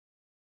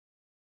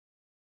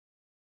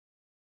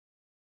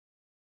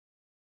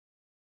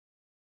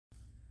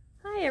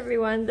Hi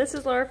everyone, this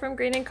is Laura from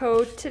Green &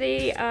 Co.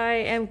 Today I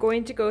am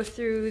going to go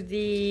through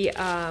the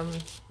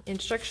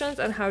instructions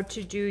on how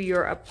to do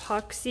your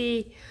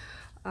epoxy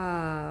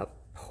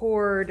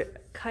poured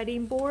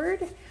cutting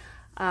board.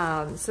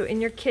 So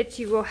in your kit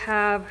you will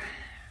have,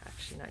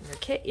 actually not in your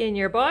kit, in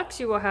your box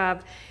you will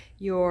have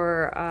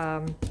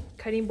your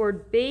cutting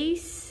board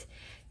base.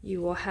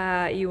 You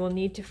will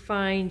need to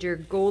find your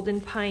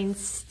golden pine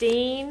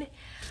stain.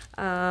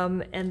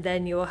 And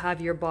then you will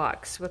have your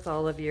box with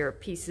all of your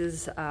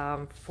pieces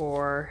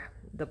for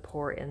the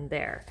pour in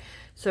there.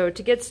 So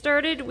to get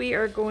started, we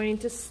are going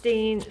to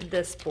stain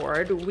this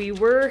board. We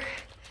were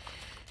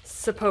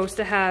supposed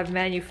to have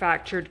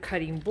manufactured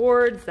cutting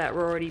boards that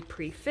were already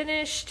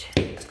pre-finished,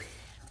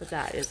 but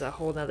that is a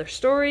whole nother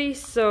story.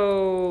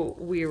 So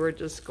we were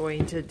just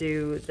going to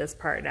do this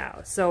part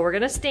now. So we're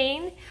gonna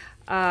stain.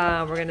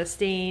 We're gonna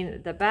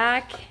stain the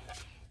back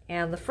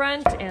and the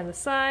front and the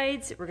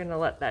sides. We're gonna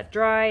let that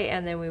dry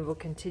and then we will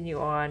continue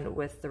on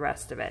with the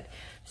rest of it.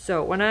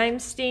 So when I'm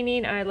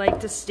staining, I like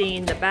to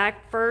stain the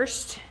back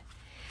first.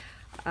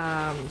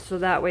 So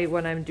that way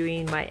when I'm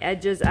doing my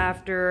edges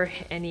after,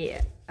 any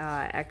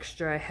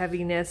extra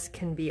heaviness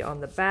can be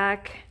on the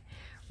back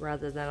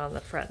rather than on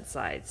the front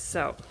side.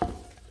 So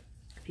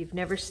if you've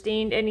never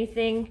stained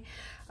anything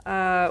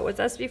with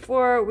us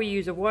before, we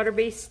use a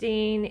water-based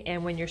stain,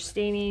 and when you're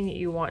staining,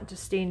 you want to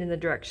stain in the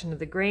direction of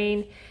the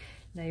grain.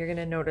 Now you're going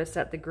to notice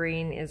that the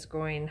grain is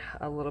going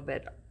a little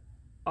bit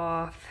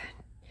off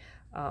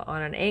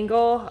on an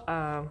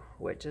angle,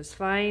 which is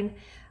fine.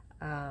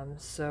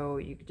 So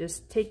you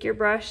just take your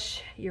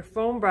brush, your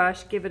foam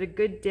brush, give it a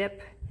good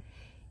dip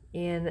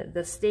in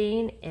the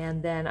stain,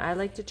 and then I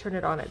like to turn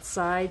it on its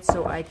side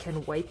so I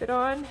can wipe it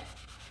on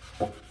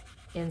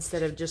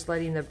instead of just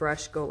letting the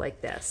brush go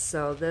like this.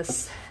 So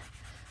this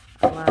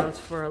allows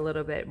for a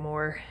little bit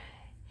more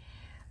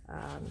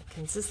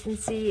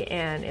consistency,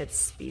 and it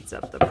speeds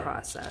up the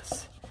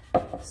process.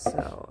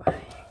 So I'm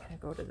gonna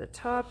go to the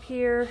top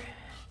here.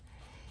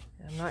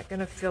 I'm not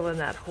gonna fill in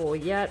that hole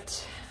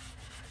yet.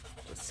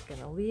 Just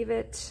gonna leave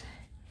it.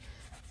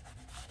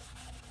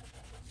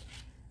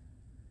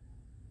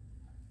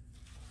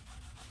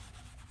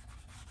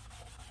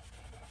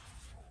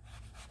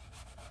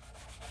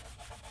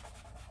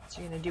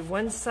 So you're gonna do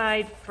one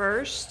side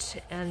first,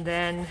 and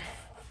then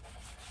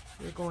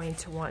you're going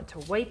to want to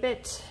wipe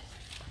it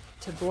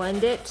to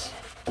blend it.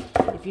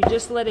 If you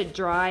just let it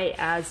dry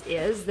as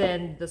is,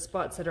 then the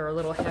spots that are a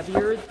little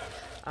heavier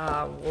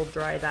will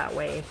dry that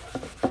way.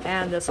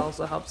 And this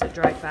also helps it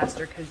dry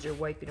faster because you're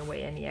wiping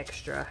away any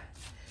extra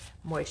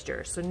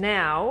moisture. So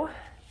now,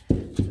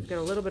 I've got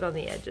a little bit on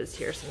the edges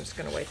here, so I'm just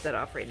gonna wipe that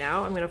off right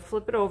now. I'm gonna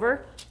flip it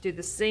over, do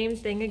the same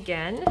thing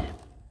again.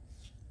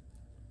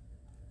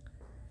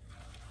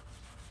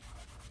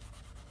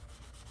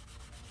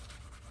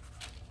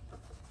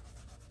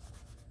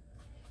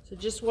 So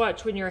just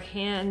watch when your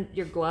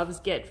gloves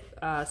get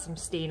some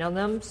stain on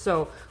them.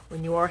 So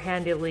when you are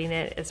handling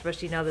it,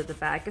 especially now that the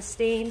back is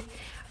stained,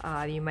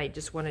 you might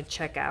just want to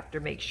check after,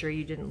 make sure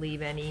you didn't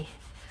leave any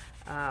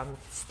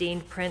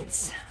stained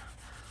prints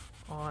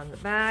on the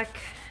back.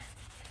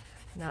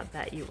 Not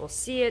that you will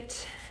see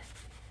it,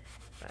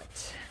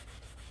 but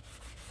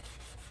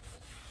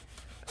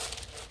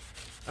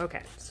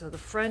okay, so the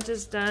front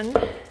is done.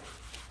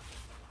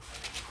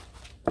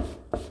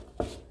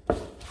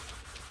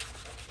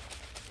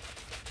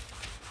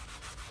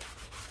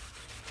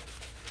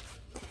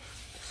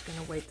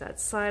 Wipe that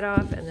side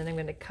off, and then I'm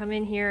going to come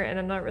in here, and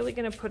I'm not really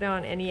going to put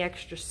on any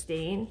extra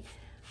stain.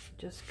 I'm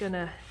just going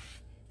to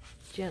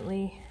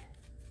gently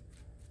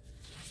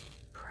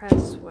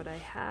press what I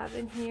have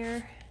in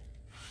here.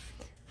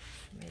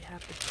 I might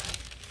have to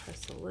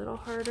press a little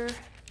harder,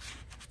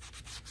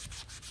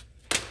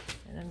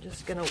 and I'm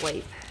just going to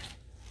wipe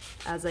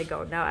as I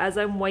go. Now as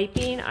I'm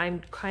wiping,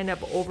 I'm kind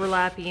of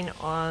overlapping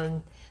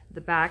on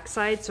the back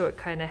side, so it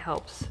kind of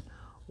helps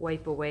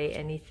wipe away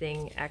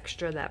anything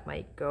extra that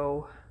might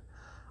go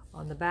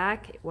on the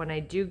back. When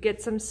I do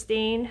get some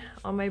stain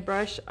on my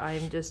brush,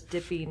 I'm just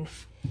dipping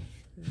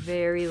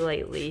very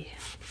lightly.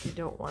 You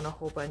don't want a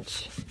whole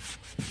bunch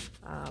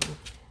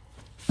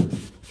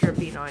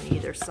dripping on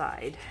either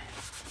side.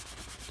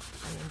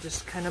 And then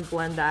just kind of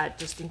blend that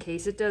just in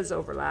case it does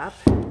overlap.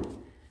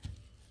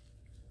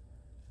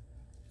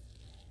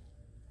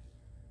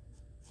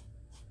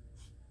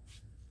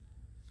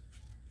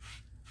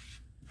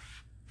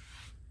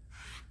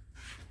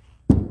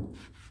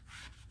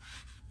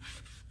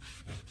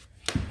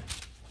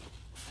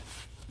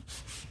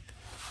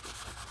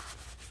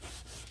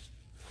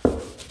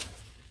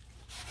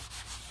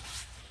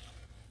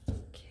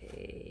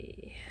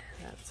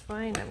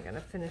 Fine, I'm going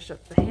to finish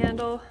up the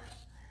handle.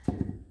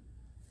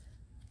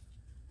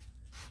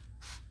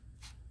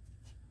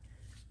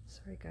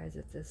 Sorry guys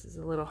if this is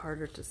a little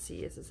harder to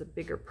see. This is a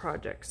bigger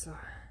project, so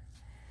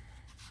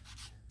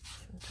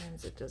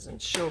sometimes it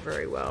doesn't show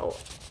very well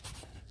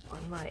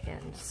on my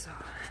end. So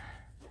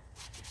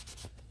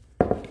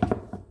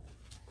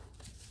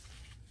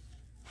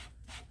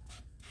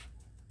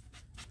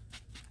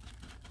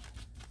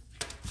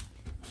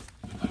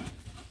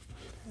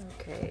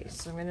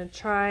So I'm gonna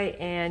try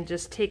and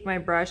just take my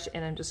brush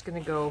and I'm just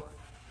gonna go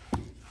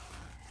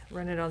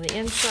run it on the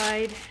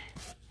inside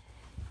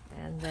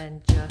and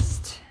then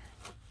just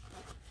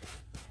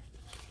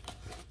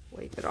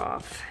wipe it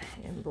off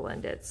and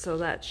blend it. So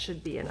that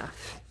should be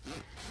enough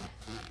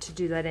to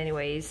do that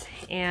anyways.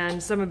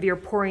 And some of your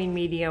pouring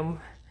medium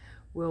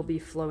will be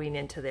flowing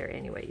into there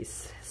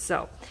anyways.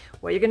 So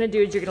what you're gonna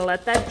do is you're gonna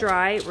let that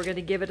dry. We're gonna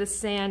give it a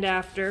sand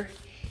after,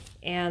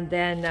 and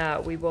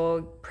then we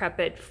will prep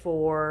it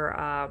for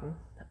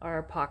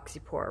our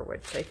epoxy pour,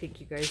 which I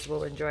think you guys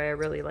will enjoy. I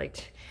really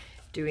liked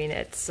doing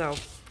it. So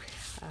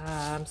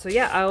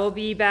yeah, I will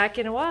be back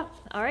in a while.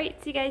 All right,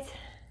 see you guys.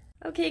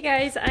 Okay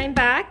guys, I'm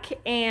back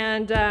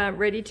and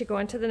ready to go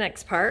into the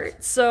next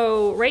part.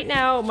 So right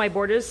now my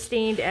board is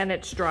stained and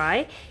it's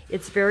dry.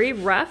 It's very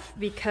rough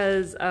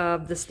because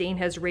the stain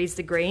has raised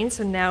the grain.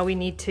 So now we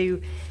need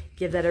to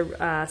give that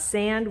a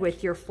sand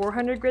with your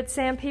 400 grit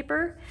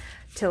sandpaper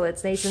till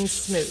it's nice and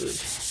smooth.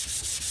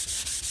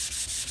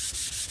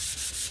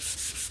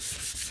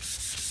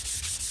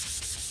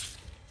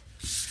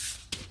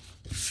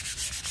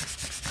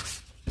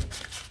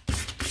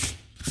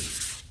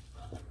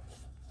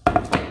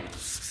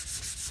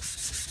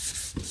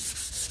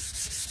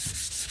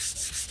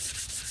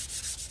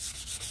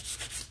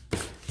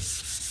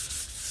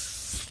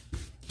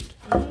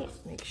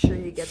 Make sure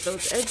you get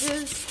those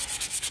edges.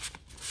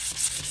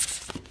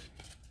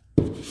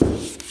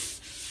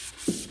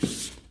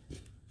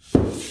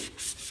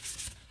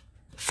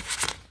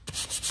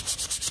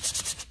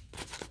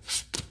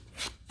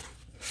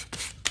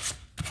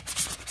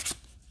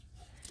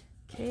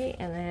 Okay,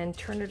 and then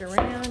turn it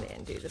around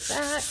and do the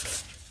back.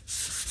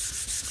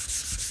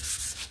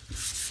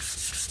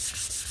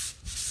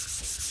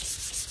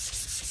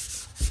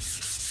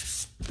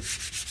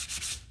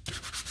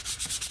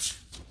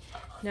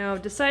 Now,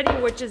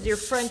 deciding which is your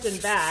front and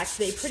back,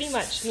 they pretty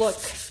much look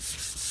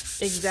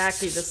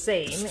exactly the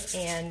same.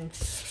 And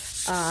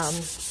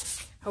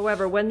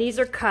however, when these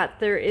are cut,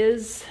 there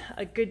is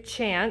a good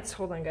chance,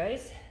 hold on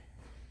guys,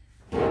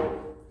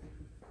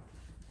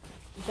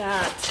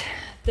 that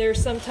there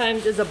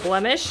sometimes is a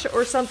blemish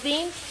or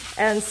something.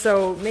 And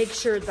so make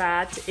sure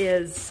that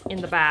is in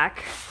the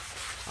back,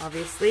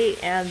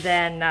 obviously. And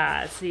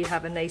then so you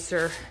have a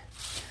nicer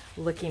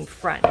looking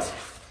front.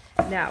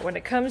 Now, when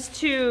it comes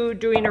to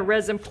doing a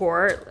resin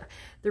pour,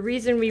 the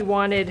reason we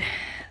wanted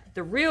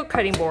the real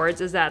cutting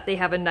boards is that they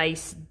have a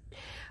nice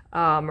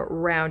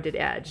rounded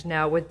edge.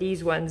 Now with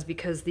these ones,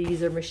 because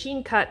these are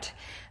machine cut,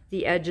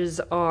 the edges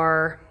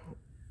are,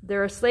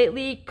 they're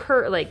slightly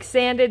like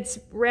sanded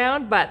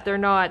round, but they're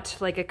not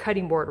like a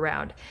cutting board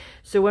round.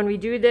 So when we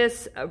do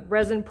this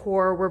resin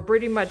pour, we're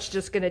pretty much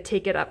just gonna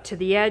take it up to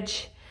the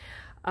edge.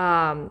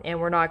 And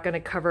we're not going to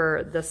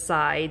cover the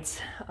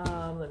sides.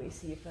 Let me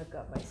see if I've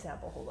got my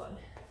sample. Hold on.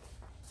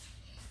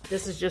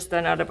 This is just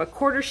done out of a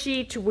quarter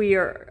sheet. We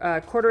are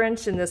 1/4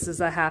 inch and this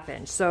is a 1/2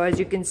 inch. So as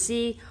you can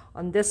see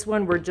on this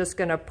one, we're just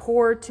going to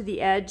pour to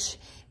the edge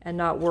and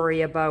not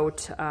worry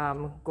about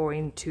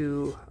going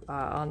to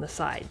on the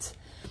sides.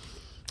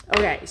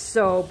 Okay,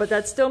 so but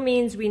that still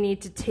means we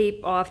need to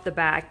tape off the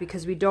back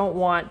because we don't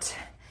want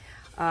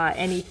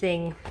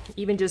anything,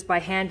 even just by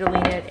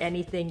handling it,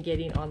 anything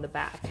getting on the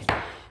back.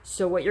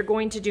 So what you're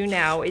going to do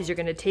now is you're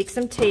going to take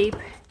some tape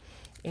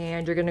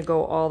and you're going to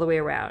go all the way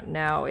around.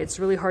 Now it's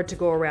really hard to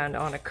go around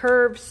on a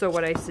curve, so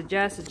what I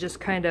suggest is just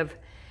kind of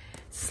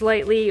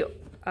slightly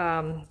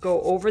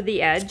go over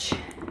the edge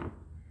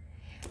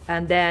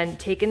and then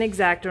take an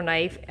X-Acto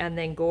knife and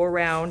then go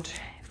around,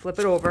 flip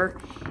it over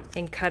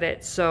and cut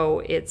it so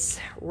it's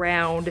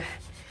round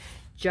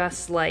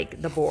just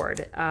like the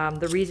board.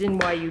 The reason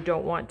why you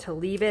don't want to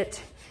leave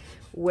it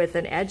with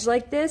an edge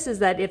like this is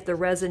that if the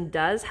resin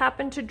does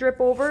happen to drip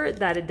over,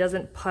 that it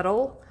doesn't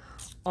puddle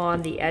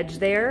on the edge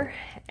there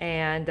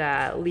and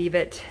leave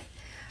it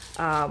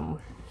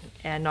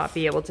and not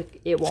be able to,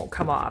 it won't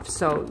come off.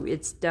 So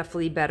it's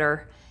definitely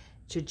better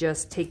to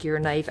just take your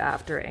knife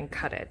after and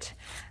cut it.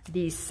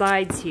 These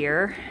sides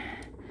here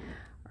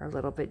are a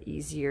little bit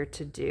easier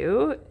to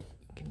do.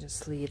 You can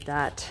just leave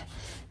that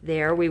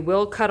there. We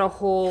will cut a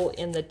hole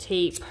in the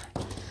tape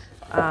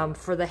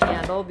for the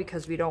handle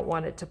because we don't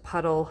want it to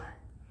puddle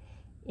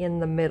in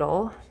the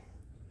middle.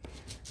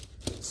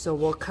 So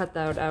we'll cut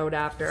that out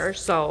after.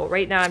 So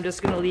right now I'm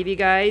just going to leave you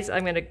guys.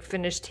 I'm going to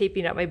finish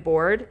taping up my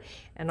board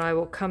and I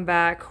will come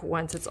back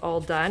once it's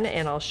all done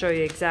and I'll show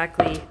you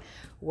exactly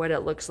what it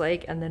looks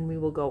like and then we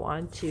will go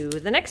on to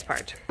the next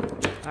part.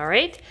 All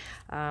right,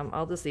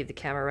 I'll just leave the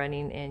camera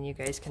running and you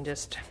guys can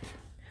just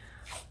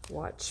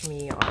watch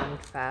me on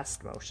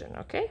fast motion,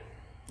 okay?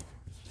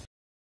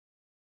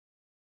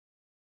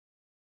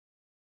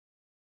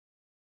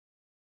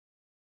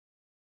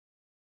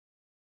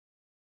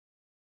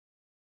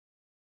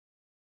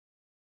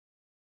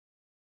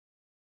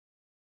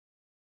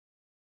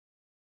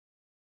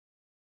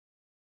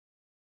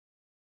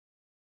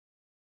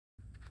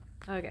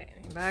 Okay,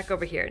 back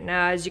over here.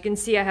 Now, as you can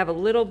see, I have a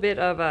little bit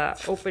of a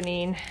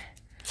opening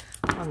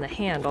on the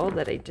handle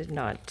that I did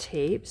not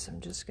tape, so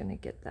I'm just going to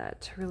get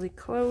that really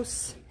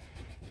close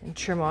and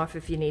trim off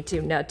if you need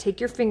to. Now take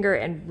your finger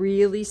and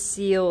really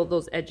seal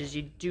those edges.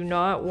 You do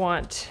not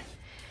want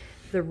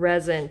the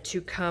resin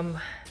to come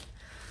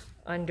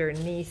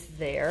underneath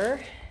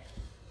there.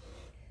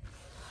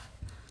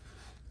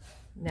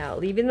 Now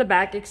leaving the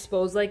back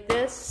exposed like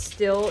this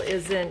still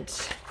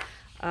isn't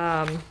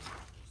a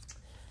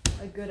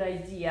good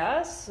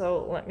idea.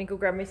 So let me go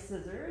grab my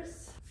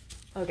scissors.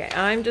 Okay,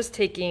 I'm just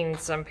taking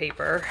some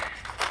paper.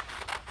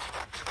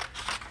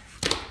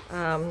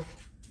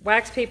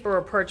 Wax paper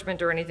or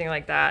parchment or anything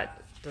like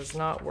that does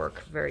not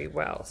work very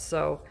well.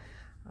 So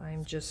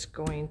I'm just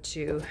going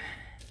to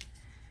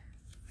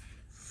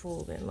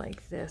fold in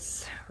like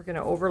this. We're going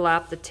to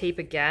overlap the tape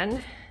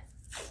again.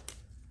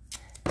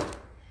 You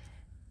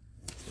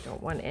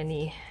don't want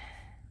any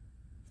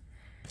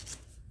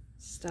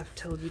stuff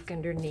to leak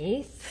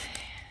underneath.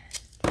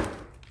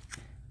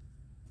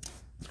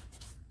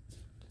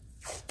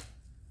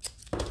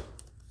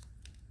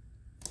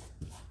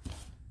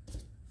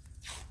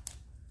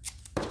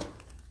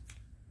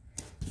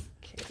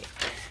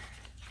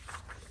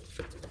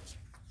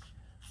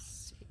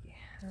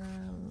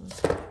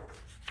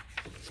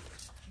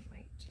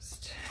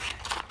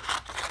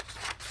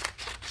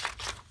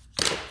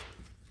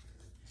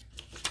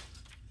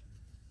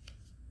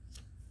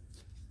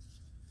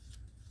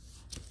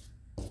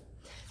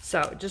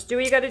 So just do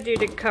what you got to do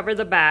to cover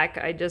the back.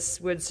 I just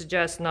would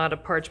suggest not a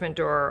parchment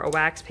or a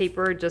wax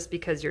paper, just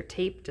because your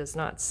tape does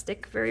not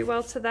stick very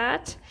well to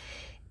that.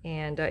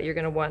 And you're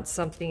going to want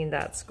something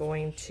that's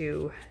going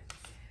to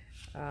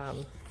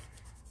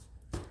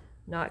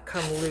not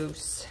come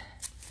loose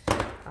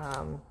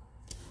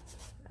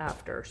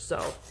after.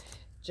 So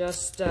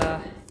just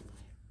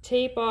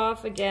tape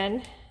off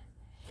again.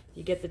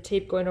 You get the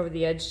tape going over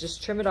the edge,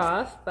 just trim it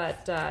off,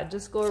 but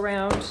just go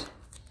around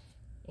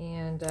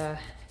and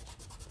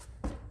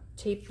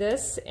tape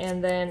this,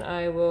 and then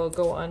I will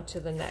go on to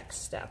the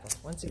next step.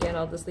 Once again,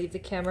 I'll just leave the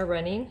camera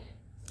running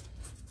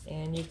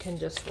and you can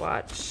just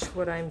watch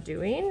what I'm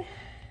doing,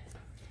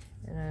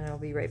 and then I'll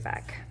be right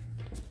back.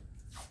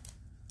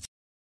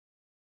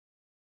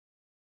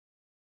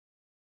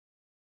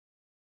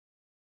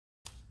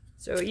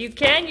 So you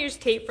can use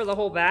tape for the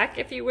whole back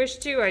if you wish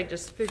to. I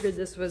just figured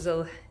this was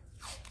a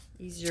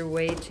easier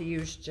way to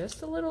use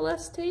just a little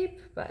less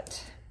tape,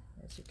 but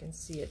as you can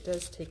see, it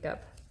does take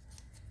up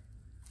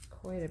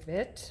quite a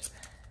bit,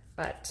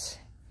 but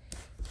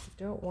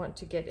you don't want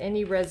to get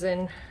any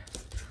resin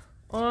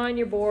on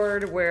your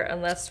board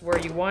unless where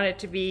you want it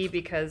to be,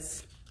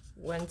 because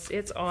once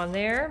it's on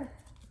there,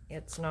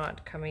 it's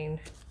not coming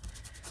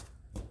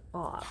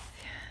off.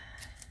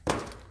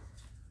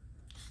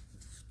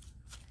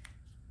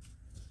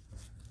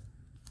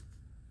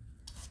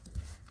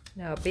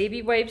 Now,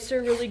 baby wipes are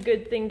a really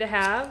good thing to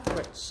have,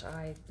 which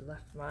I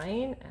left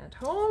mine at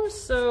home.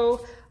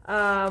 So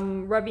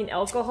rubbing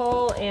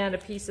alcohol and a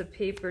piece of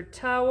paper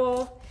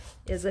towel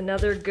is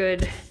another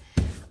good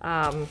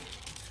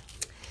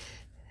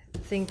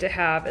thing to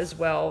have as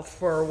well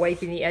for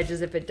wiping the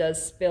edges if it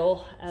does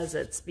spill as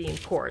it's being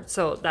poured.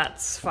 So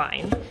that's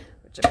fine,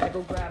 which I'm gonna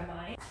go grab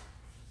mine.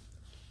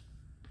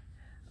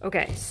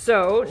 Okay,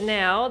 so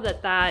now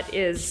that that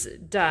is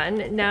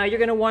done, now you're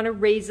gonna wanna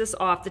raise this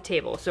off the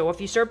table. So if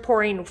you start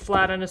pouring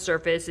flat on a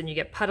surface and you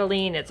get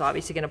puddling, it's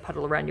obviously gonna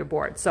puddle around your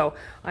board. So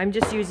I'm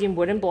just using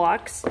wooden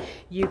blocks.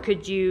 You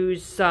could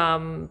use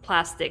some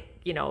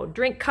plastic,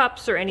 drink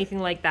cups or anything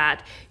like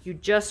that. You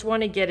just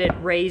wanna get it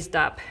raised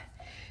up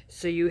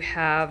so you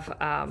have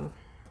a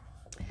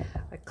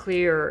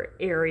clear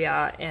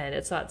area and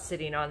it's not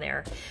sitting on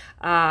there.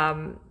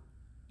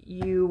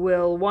 You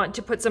will want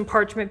to put some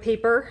parchment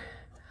paper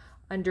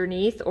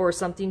underneath or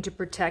something to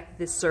protect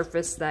the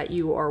surface that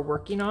you are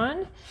working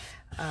on,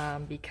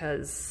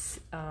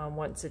 because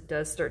once it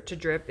does start to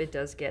drip, it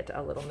does get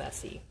a little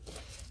messy.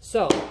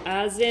 So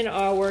as in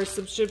our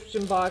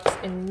subscription box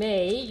in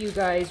May, you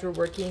guys were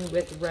working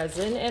with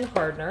resin and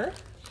hardener.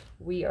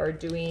 We are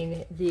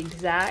doing the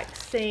exact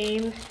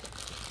same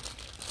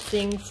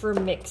thing for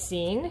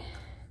mixing.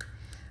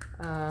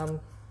 So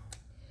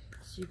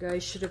you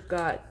guys should have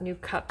got new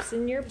cups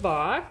in your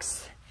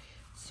box,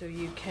 so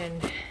you can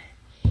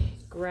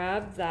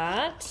grab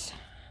that.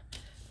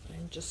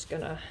 I'm just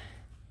gonna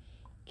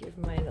give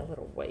mine a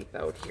little wipe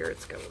out here.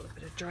 It's got a little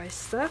bit of dry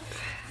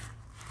stuff.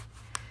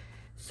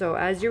 So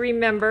as you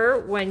remember,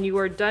 when you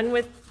are done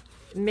with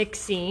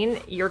mixing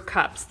your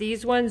cups,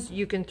 these ones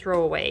you can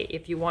throw away.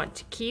 If you want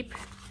to keep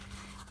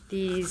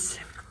these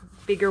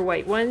bigger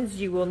white ones,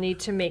 you will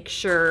need to make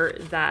sure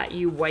that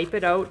you wipe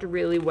it out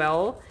really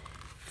well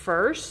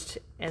first,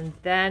 and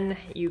then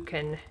you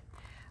can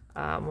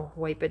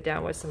wipe it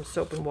down with some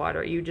soap and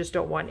water. You just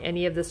don't want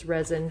any of this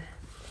resin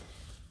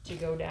to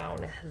go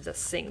down the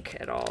sink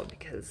at all,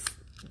 because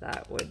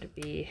that would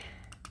be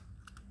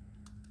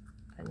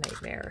a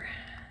nightmare.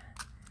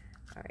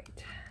 All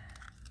right,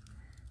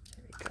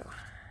 there we go.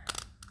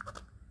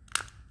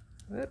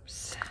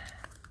 Whoops.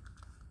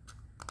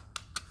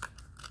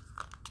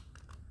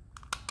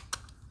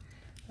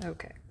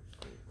 Okay,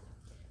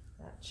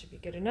 that should be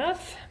good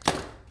enough.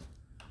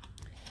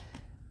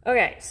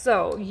 Okay,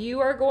 so you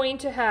are going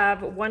to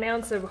have 1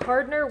 ounce of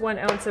hardener, 1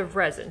 ounce of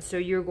resin. So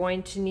you're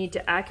going to need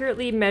to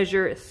accurately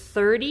measure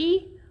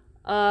 30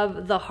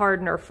 of the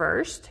hardener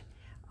first.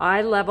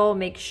 Eye level,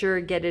 make sure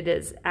get it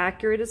as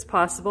accurate as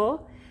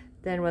possible.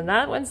 Then when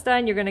that one's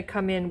done, you're gonna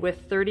come in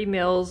with 30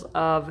 mils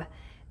of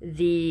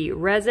the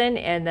resin,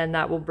 and then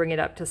that will bring it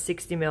up to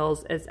 60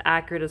 mils as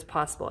accurate as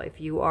possible.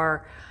 If you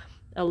are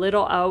a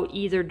little out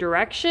either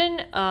direction,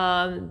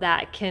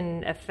 that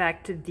can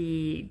affect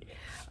the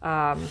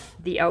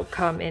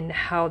outcome in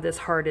how this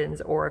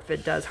hardens, or if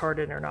it does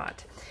harden or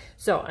not.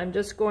 So I'm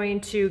just going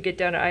to get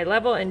down to eye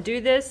level and do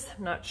this.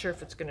 I'm not sure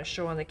if it's going to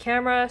show on the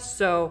camera,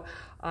 so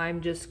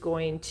I'm just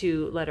going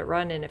to let it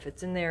run, and if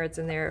it's in there, it's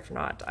in there. If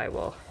not, I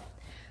will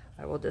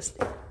just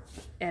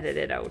edit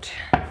it out.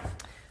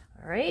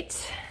 All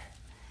right.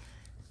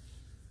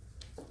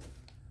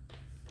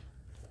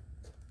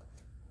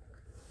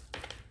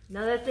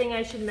 Another thing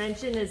I should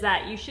mention is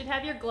that you should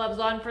have your gloves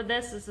on for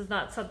this. This is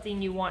not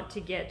something you want to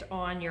get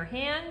on your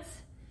hands.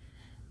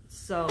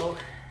 So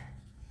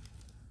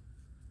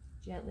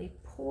gently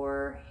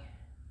pour.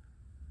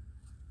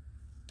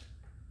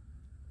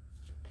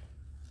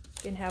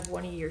 You can have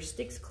one of your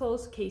sticks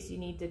close in case you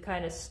need to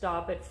kind of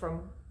stop it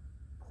from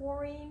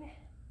pouring.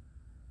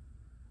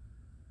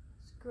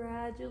 Just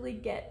gradually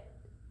get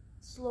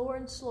slower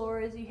and slower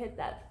as you hit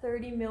that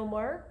 30 mil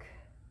mark.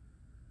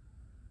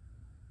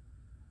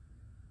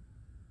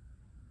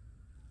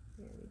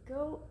 There we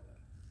go.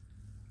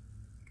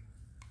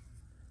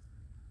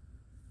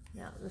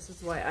 Now this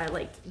is why I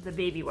like the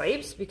baby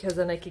wipes, because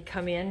then I could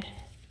come in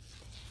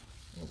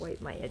and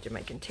wipe my edge of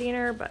my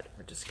container, but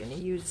we're just going to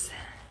use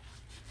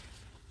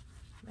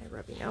my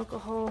rubbing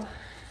alcohol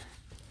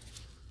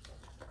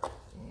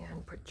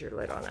and put your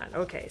lid on that.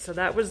 Okay, so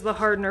that was the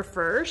hardener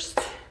first.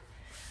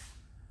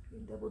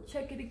 Double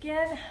check it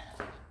again.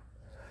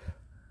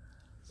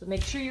 So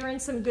make sure you're in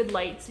some good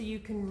light so you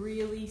can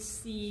really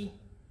see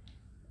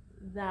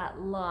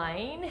that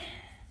line.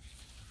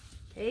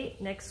 Okay,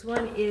 next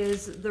one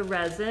is the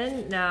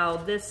resin. Now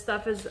this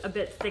stuff is a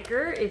bit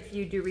thicker if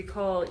you do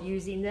recall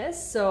using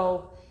this,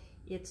 so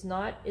it's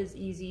not as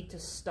easy to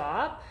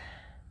stop.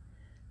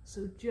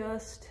 So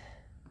just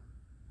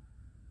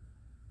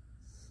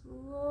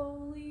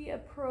slowly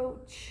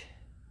approach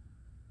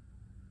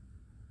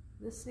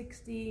the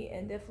 60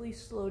 and definitely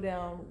slow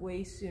down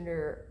way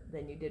sooner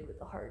than you did with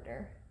the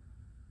hardener.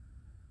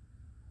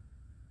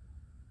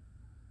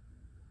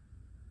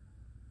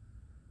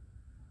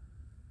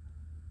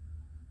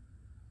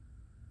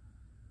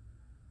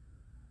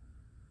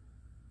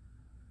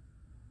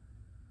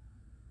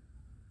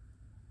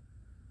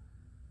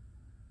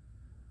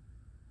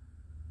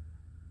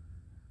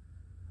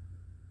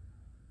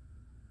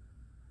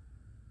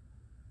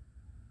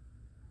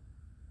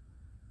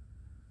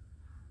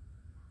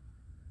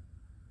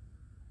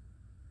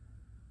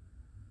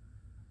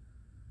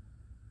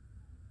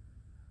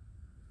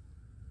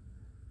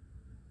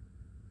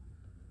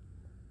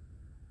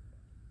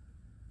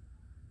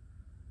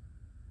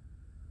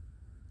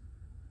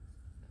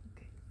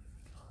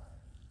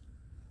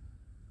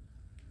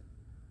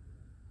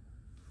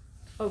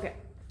 Okay,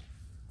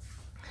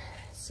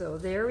 so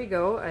there we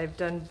go. I've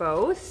done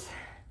both.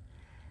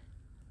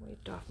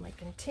 Wiped off my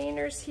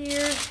containers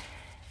here.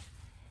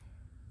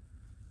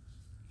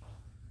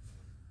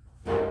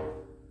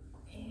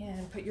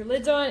 And put your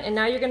lids on, and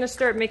now you're gonna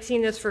start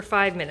mixing this for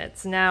 5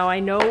 minutes. Now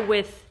I know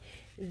with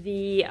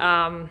the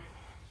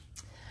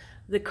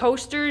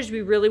coasters,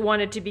 we really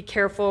wanted to be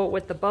careful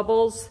with the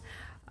bubbles.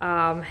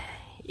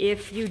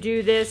 If you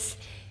do this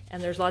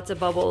and there's lots of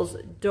bubbles,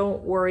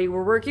 don't worry.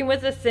 We're working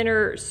with a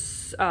thinner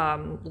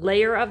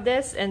layer of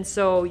this, and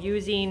so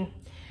using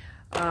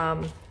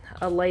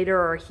a lighter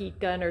or a heat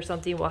gun or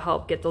something will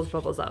help get those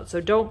bubbles out.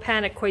 So don't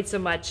panic quite so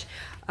much.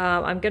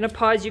 I'm gonna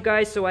pause you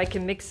guys so I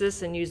can mix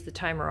this and use the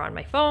timer on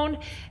my phone,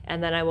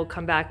 and then I will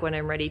come back when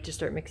I'm ready to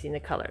start mixing the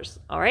colors.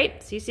 All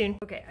right, see you soon.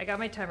 Okay, I got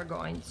my timer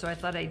going, so I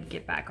thought I'd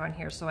get back on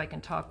here so I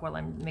can talk while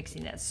I'm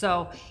mixing this.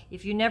 So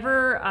if you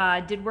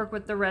never did work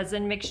with the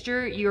resin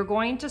mixture, you're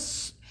going to,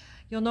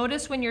 you'll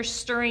notice when you're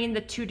stirring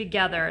the two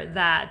together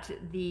that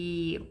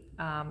the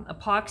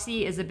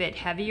epoxy is a bit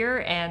heavier,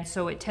 and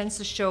so it tends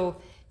to show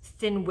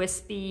thin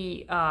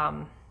wispy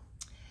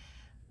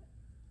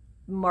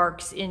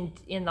marks in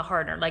the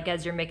hardener, like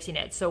as you're mixing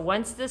it. So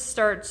once this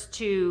starts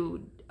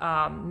to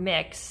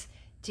mix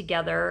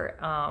together,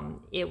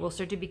 it will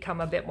start to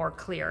become a bit more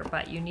clear,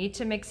 but you need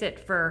to mix it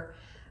for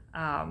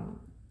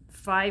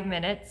 5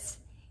 minutes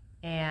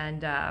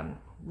and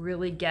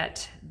really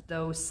get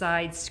those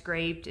sides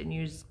scraped, and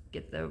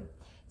get the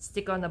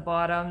stick on the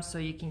bottom so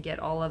you can get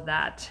all of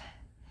that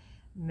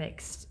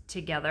mixed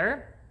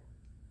together.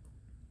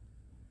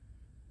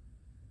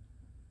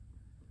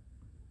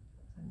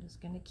 I'm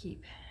just going to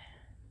keep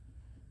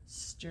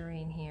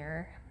stirring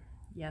here.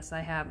 Yes, I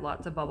have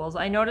lots of bubbles.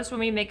 I notice when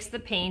we mix the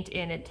paint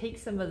in, it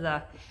takes some of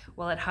the,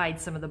 well, it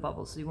hides some of the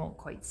bubbles, so you won't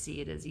quite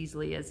see it as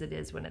easily as it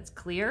is when it's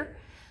clear.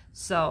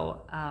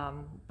 So,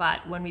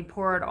 but when we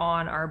pour it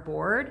on our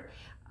board,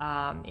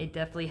 it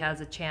definitely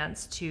has a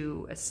chance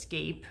to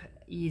escape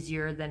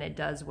easier than it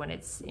does when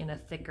it's in a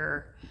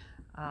thicker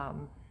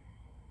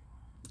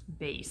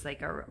base,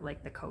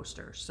 like the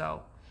coaster.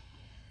 So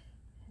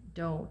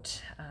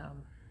don't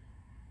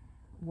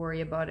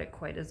worry about it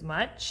quite as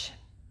much.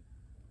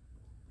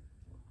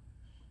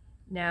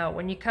 Now,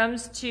 when it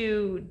comes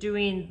to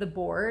doing the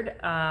board,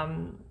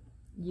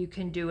 you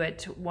can do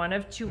it one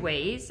of two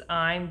ways.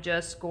 I'm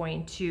just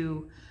going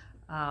to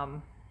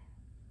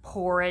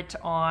pour it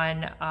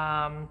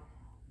on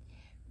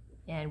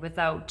and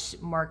without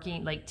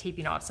marking, like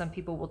taping off. Some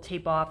people will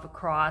tape off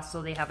across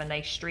so they have a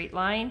nice straight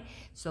line,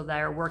 so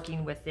they're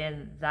working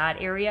within that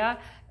area.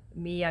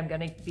 Me, I'm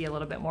gonna be a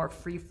little bit more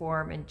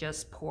freeform and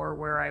just pour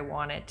where I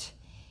want it,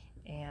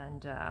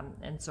 and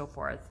so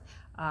forth.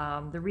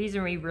 The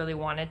reason we really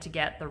wanted to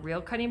get the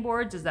real cutting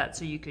boards is that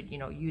so you could, you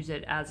know, use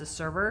it as a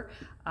server.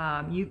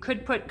 You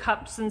could put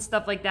cups and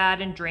stuff like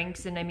that and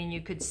drinks, and I mean,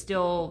 you could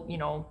still, you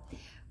know,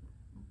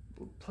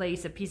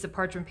 place a piece of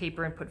parchment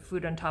paper and put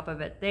food on top of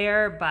it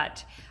there,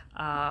 but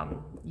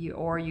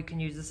you can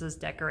use this as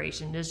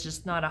decoration. It's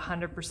just not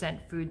 100%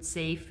 food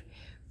safe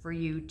for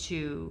you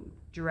to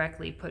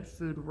directly put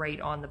food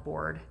right on the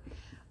board.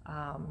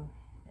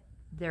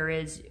 There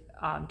is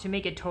to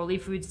make it totally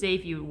food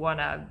safe, you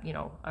want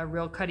a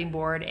real cutting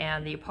board,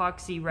 and the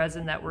epoxy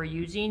resin that we're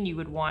using, you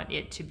would want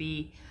it to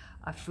be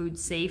a food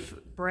safe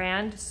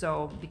brand.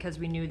 So because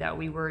we knew that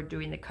we were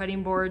doing the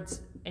cutting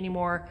boards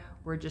anymore,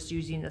 we're just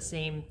using the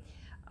same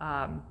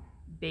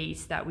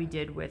base that we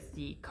did with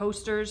the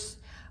coasters,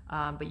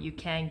 but you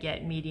can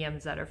get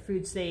mediums that are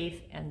food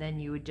safe, and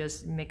then you would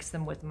just mix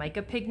them with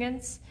mica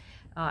pigments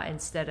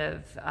instead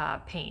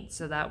of paint,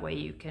 so that way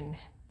you can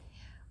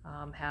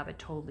have a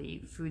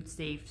totally food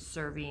safe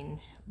serving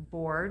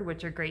board,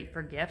 which are great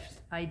for gift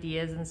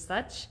ideas and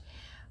such.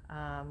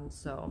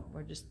 So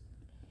we're just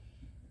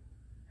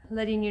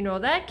letting you know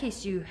that in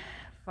case you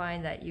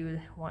find that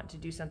you want to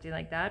do something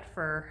like that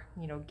for,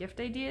 you know, gift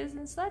ideas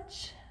and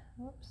such.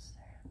 Whoops.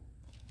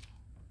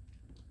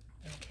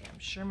 Okay, I'm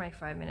sure my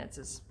 5 minutes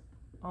is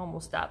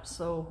almost up.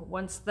 So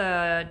once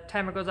the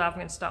timer goes off, I'm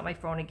going to stop my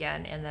phone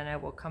again, and then I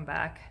will come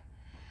back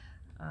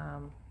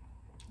and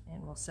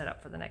we'll set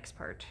up for the next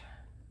part.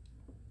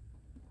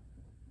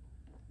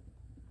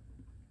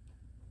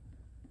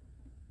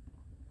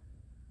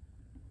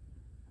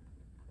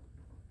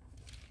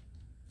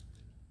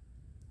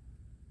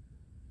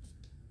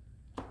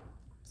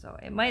 So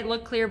it might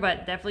look clear,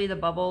 but definitely the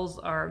bubbles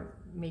are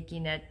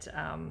making it,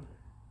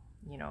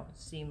 you know,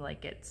 seem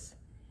like it's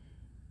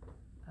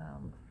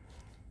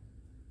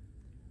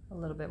a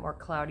little bit more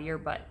cloudier,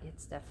 but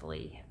it's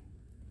definitely.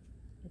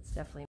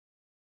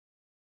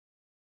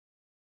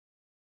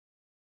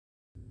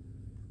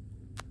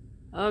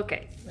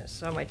 Okay,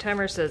 so my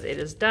timer says it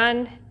is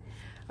done.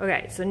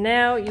 Okay, so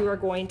now you are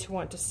going to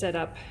want to set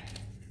up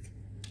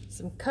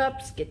some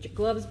cups, get your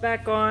gloves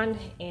back on,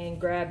 and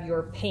grab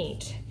your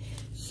paint.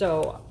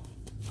 So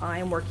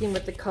I'm working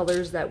with the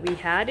colors that we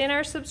had in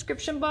our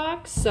subscription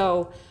box.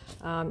 So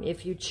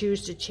if you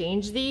choose to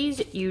change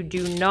these, you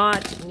do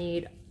not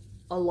need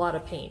a lot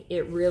of paint.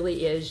 It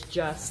really is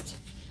just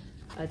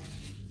a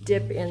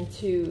dip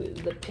into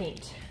the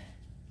paint.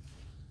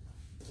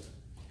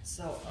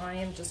 So I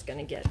am just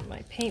gonna get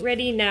my paint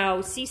ready.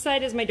 Now,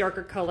 Seaside is my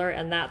darker color,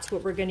 and that's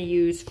what we're gonna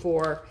use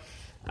for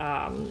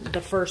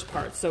the first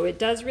part. So it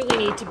does really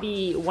need to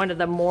be one of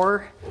the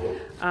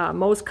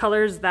most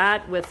colors,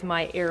 that with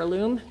my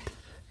heirloom.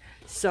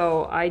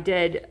 So I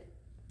did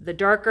the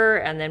darker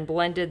and then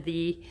blended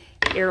the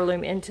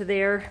heirloom into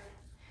there.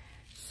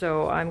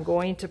 So I'm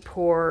going to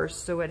pour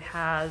so it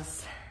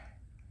has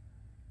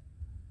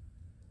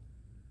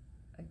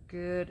a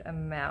good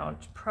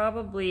amount,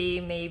 probably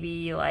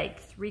maybe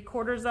like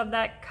 3/4 of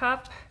that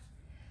cup.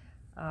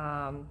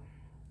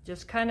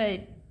 Just kind of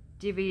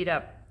divvy it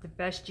up the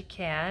best you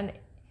can.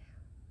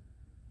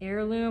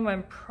 Heirloom,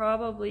 I'm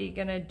probably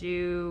gonna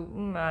do,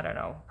 I don't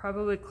know,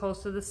 probably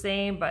close to the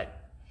same,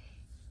 but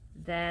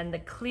then the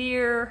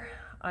clear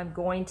I'm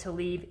going to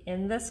leave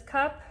in this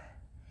cup.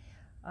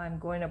 I'm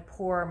going to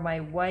pour my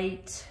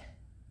white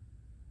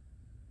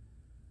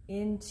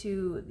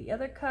into the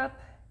other cup,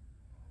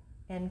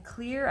 and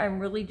clear I'm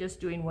really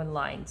just doing one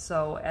line,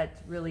 so it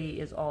really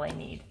is all I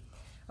need.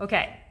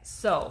 Okay,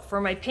 so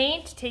for my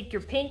paint, take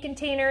your paint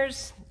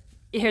containers.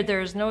 Here,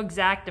 there's no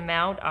exact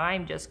amount.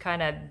 I'm just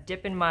kind of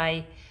dipping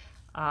my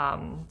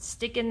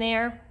stick in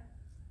there,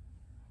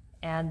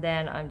 and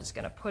then I'm just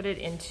going to put it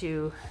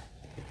into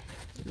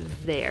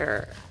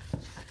there.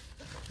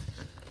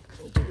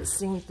 Do the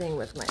same thing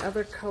with my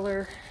other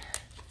color.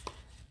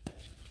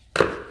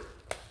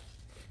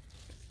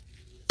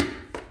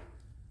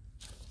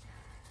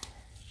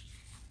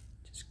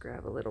 Just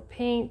grab a little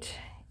paint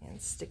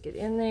and stick it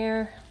in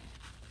there.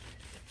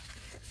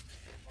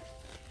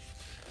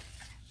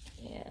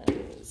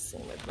 And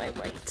same with my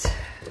white.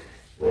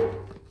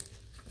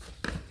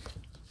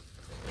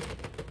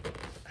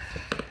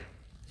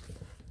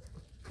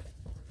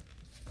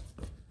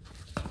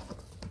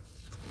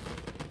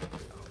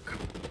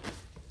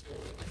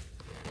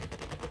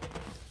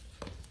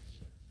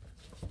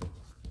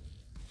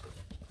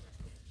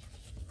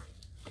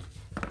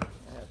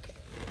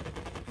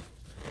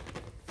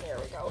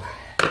 go.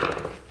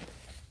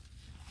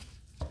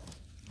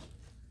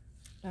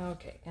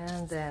 Okay,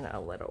 and then a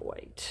little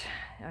white.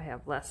 I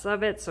have less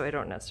of it, so I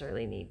don't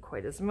necessarily need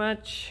quite as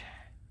much.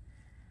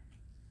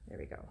 There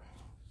we go.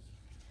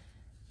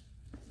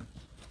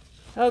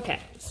 Okay,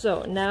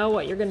 so now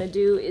what you're gonna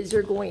do is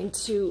you're going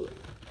to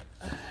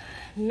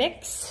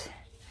mix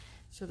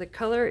so the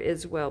color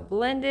is well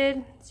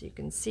blended, so you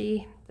can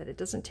see that it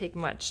doesn't take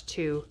much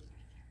to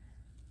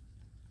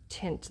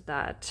tint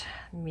that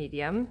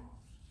medium.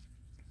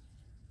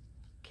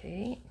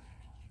 Okay.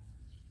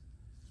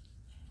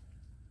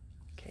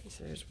 Okay,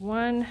 so there's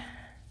one.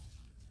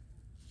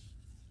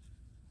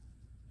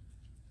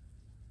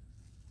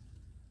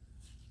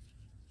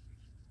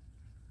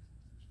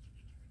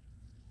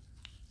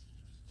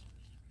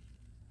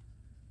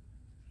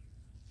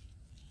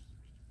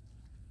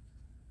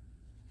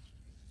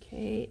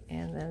 Okay,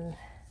 and then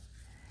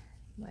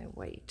my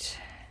white.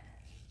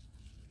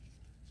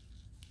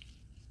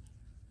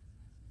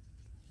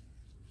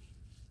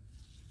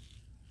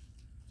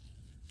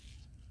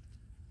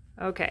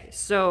 Okay,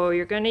 so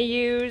you're going to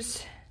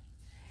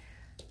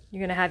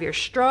have your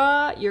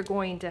straw, you're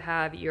going to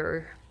have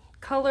your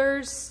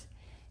colors,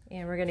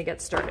 and we're going to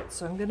get started.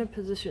 So I'm going to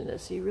position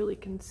this so you really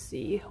can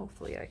see.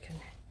 Hopefully I can.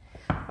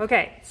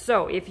 Okay,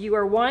 so if you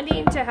are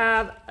wanting to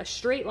have a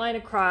straight line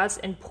across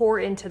and pour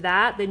into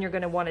that, then you're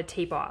going to want to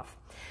tape off.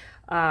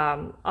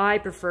 I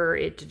prefer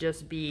it to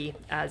just be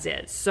as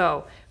is.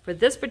 So for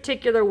this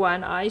particular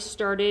one, I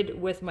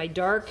started with my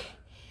dark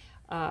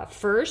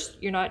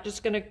first. You're not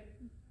just going to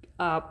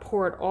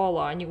pour it all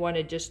on. You want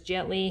to just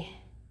gently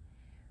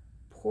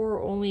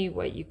pour only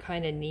what you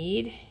kind of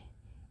need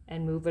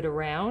and move it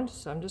around.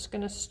 So I'm just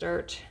going to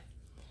start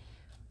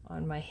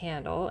on my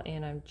handle,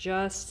 and I'm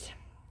just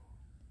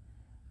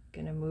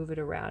going to move it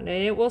around,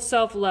 and it will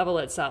self-level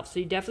itself. So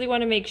you definitely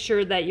want to make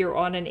sure that you're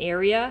on an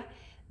area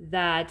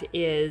that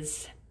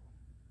is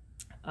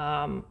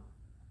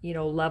you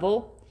know,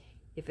 level.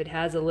 If it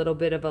has a little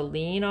bit of a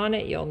lean on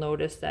it, you'll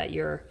notice that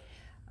your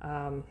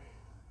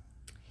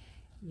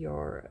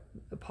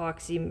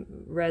epoxy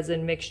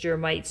resin mixture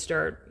might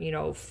start, you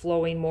know,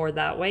 flowing more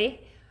that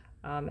way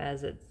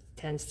as it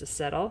tends to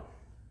settle.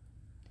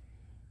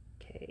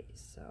 Okay,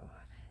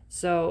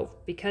 so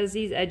because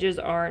these edges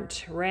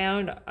aren't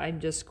round, I'm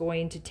just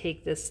going to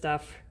take this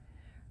stuff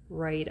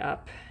right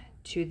up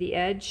to the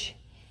edge,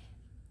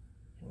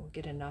 and we'll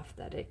get enough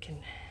that it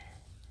can,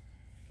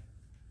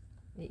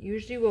 it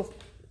usually will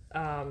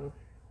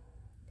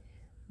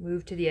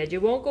move to the edge.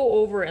 It won't go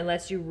over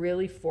unless you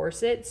really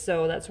force it,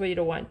 so that's why you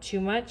don't want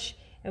too much.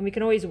 And we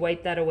can always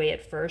wipe that away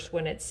at first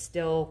when it's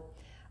still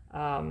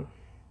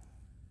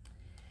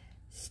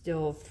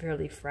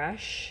fairly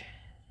fresh.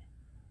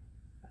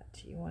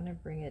 But you want to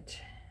bring it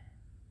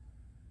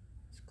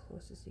as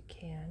close as you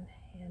can,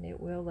 and it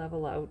will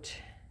level out.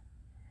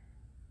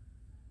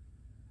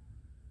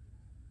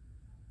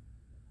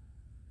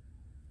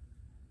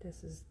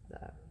 This is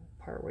the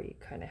part where you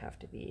kind of have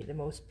to be the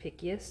most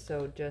pickiest,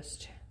 so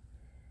just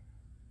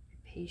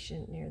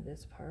patient near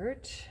this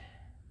part.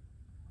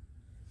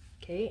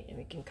 Okay, and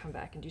we can come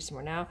back and do some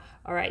more now.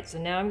 All right, so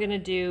now I'm going to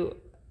do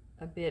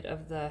a bit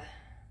of the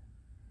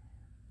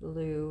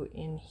blue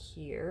in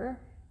here.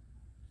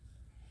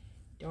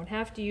 Don't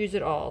have to use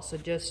it all, so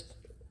just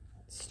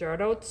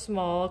start out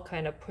small,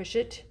 kind of push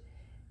it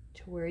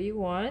to where you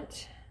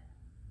want.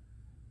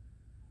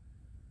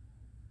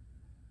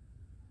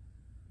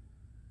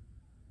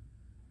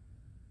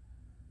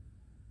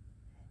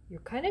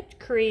 You're kind of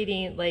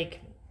creating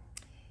like,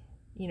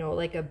 you know,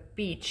 like a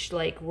beach,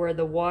 like where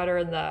the water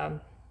and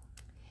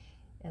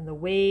the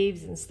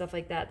waves and stuff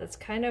like that. That's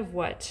kind of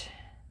what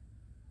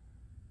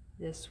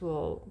this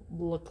will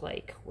look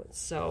like.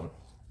 So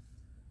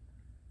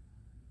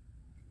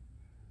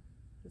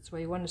that's why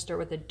you want to start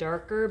with a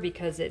darker,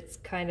 because it's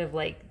kind of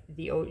like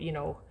the, you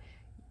know,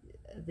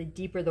 the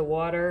deeper the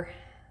water,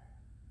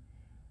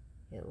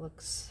 it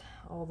looks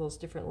all those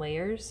different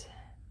layers.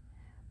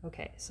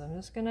 Okay, so I'm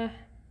just gonna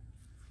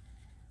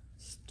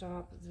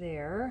stop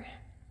there.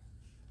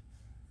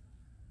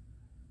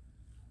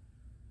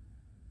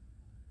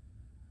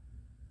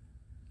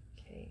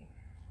 Okay.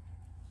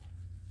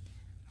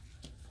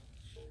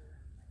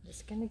 I'm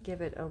just going to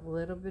give it a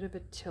little bit of a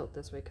tilt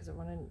this way because I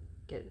want to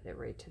get it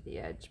right to the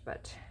edge,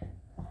 but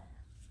hold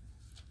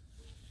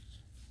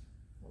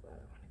on,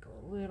 I want to go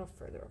a little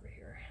further over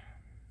here.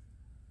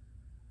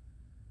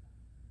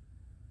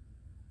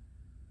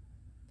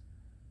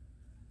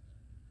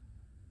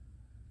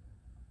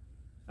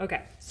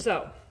 Okay,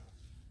 so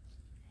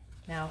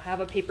now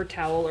have a paper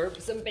towel or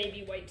some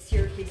baby wipes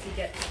here in case you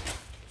get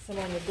some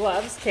on your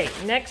gloves. Okay,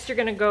 next you're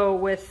gonna go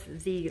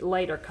with the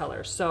lighter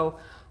color. So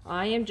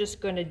I am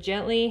just gonna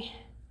gently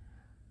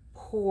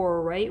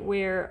pour right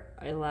where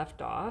I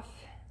left off.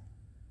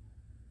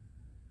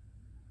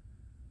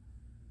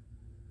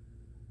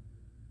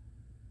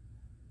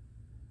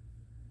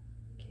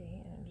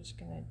 Okay, and I'm just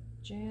gonna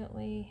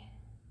gently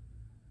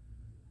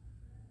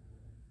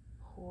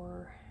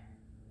pour.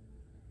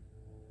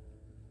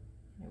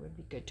 It would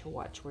be good to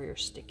watch where your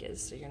stick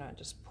is so you're not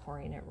just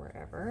pouring it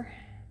wherever.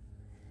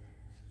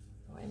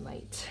 I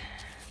might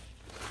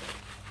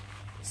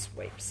just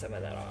wipe some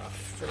of that off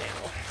for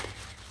now.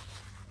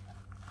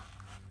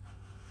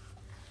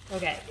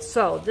 Okay,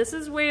 so this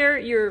is where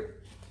your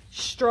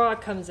straw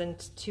comes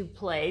into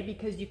play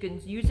because you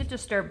can use it to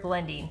start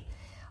blending.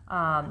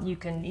 You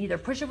can either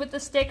push it with the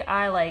stick.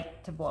 I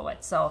like to blow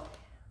it. So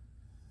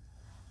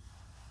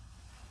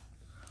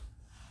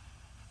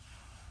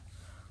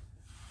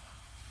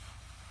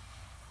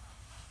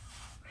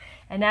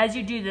and as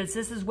you do this,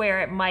 this is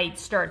where it might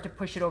start to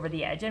push it over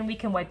the edge, and we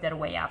can wipe that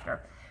away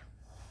after.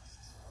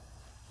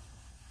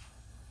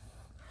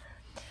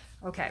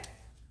 Okay,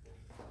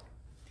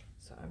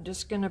 so I'm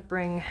just gonna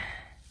bring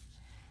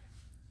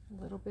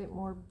a little bit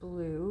more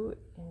blue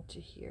into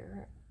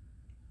here.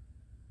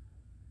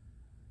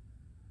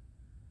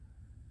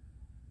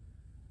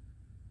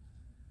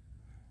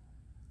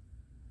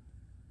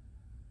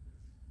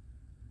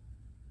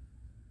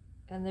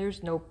 And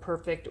there's no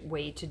perfect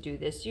way to do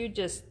this. You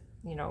just,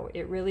 you know,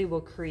 it really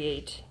will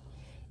create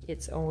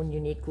its own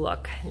unique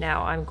look.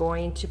 Now I'm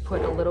going to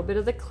put a little bit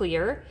of the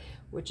clear,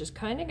 which is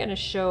kind of going to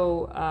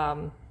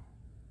show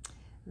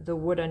the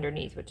wood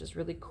underneath, which is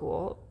really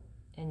cool.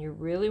 And you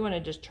really want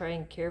to just try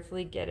and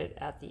carefully get it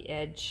at the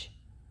edge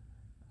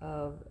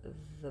of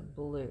the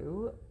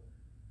blue.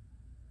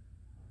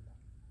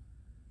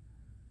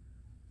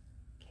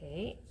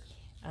 Okay,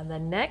 and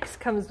then next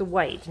comes the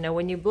white. Now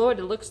when you blow it,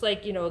 it looks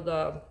like, you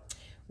know,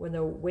 when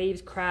the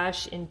waves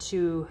crash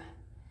into,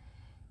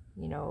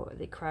 you know,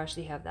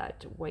 they have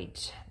that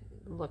white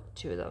look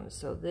to them.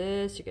 So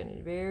this, you're going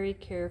to very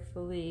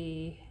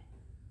carefully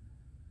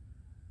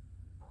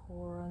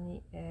pour on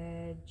the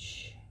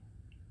edge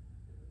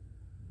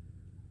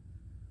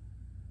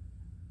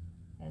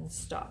and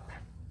stop.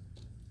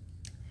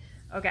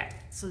 Okay,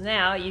 so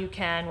now you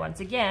can once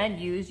again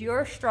use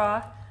your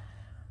straw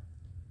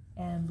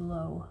and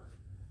blow.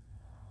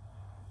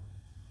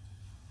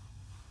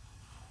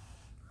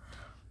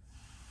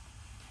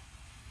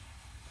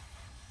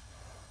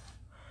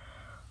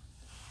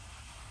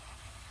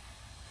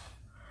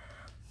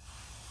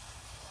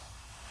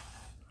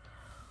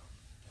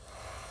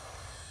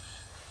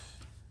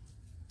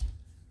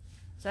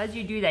 So as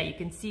you do that, you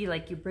can see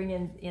like you bring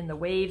in the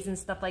waves and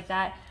stuff like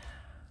that.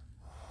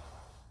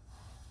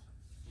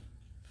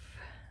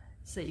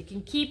 So you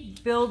can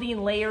keep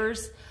building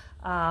layers.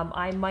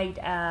 I might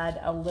add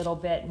a little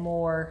bit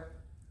more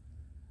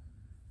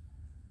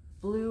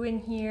blue in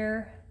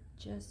here,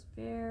 just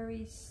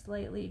very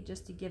slightly,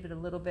 just to give it a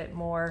little bit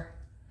more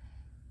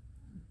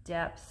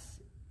depth.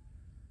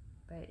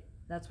 But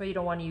that's why you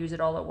don't want to use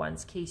it all at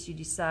once, in case you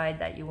decide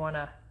that you want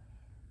to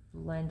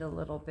blend a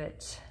little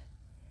bit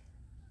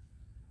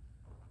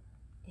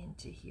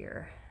into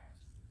here.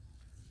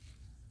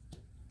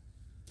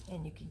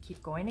 And you can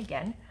keep going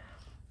again.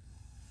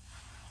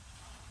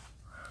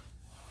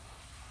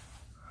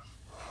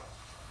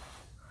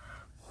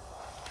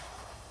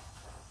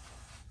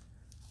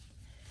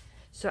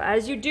 So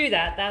as you do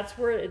that, that's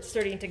where it's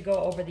starting to go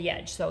over the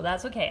edge. So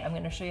that's okay. I'm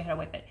going to show you how to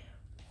wipe it.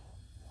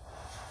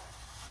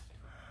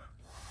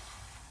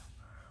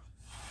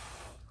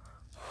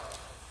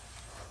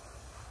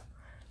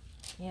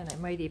 And I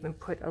might even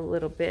put a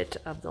little bit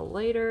of the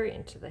lighter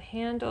into the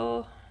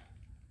handle.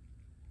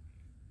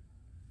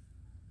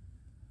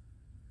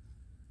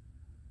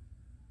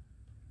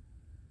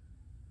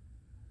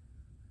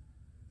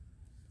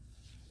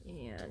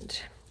 And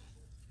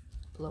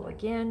blow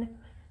again.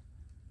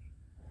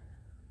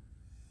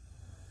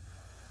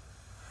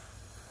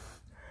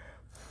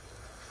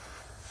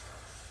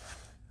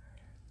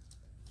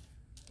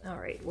 All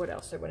right, what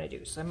else I want to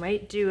do? So I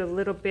might do a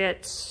little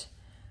bit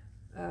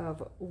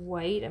of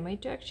white. I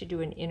might actually do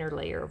an inner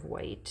layer of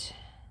white,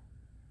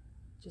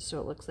 just so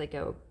it looks like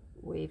a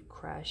wave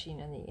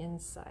crashing on the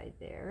inside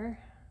there.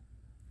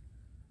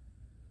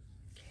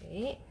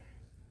 Okay,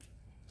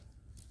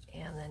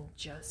 and then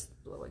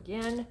just blow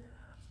again.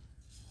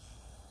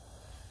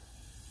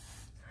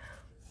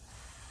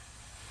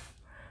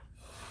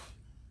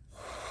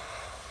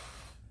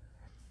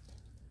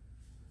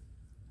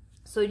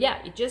 So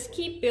yeah, you just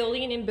keep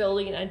building and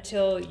building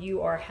until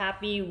you are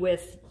happy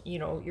with, you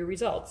know, your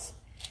results.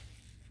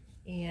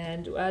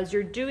 And as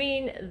you're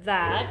doing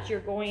that, you're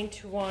going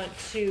to want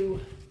to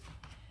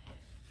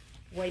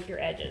wipe your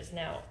edges.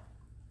 Now,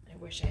 I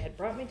wish I had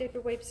brought my diaper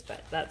wipes,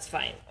 but that's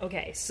fine.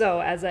 Okay, so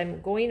as I'm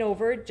going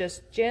over,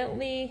 just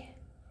gently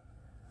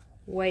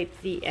wipe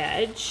the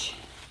edge.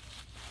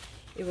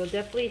 It will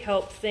definitely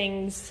help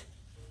things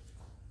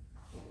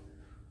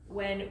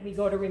when we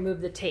go to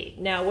remove the tape.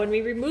 Now, when we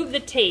remove the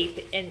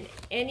tape and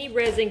any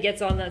resin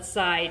gets on that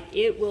side,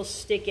 it will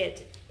stick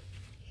it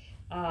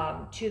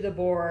to the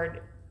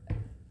board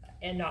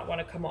and not want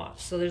to come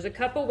off. So there's a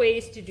couple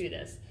ways to do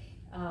this.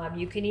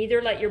 You can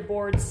either let your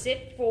board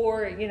sit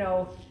for, you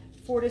know,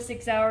 4 to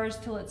 6 hours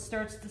till it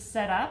starts to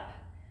set up.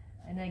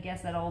 And I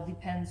guess that all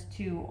depends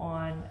too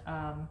on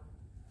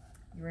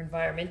your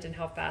environment and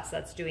how fast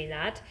that's doing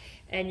that.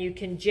 And you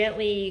can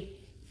gently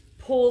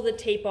pull the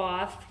tape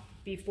off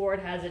before it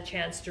has a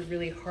chance to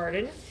really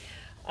harden.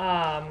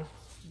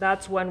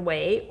 That's one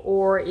way.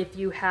 Or if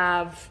you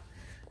have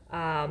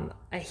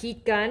a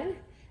heat gun.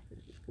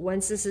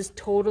 Once this is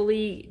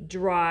totally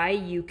dry,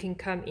 you can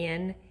come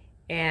in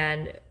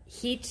and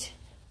heat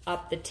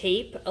up the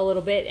tape a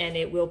little bit, and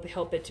it will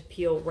help it to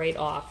peel right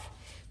off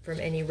from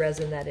any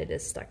resin that it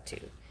is stuck to.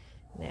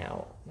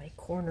 Now, my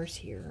corners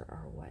here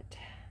are what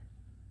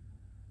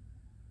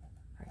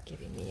are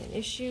giving me an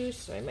issue,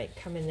 so I might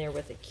come in there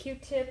with a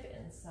Q-tip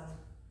and some.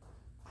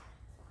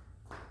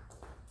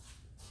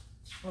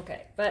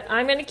 Okay, but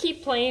I'm going to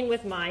keep playing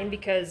with mine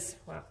because,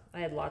 well, I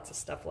had lots of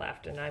stuff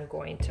left, and I'm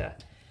going to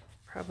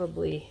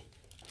probably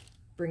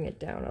bring it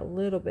down a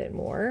little bit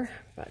more,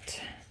 but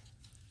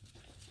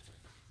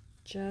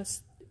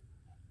just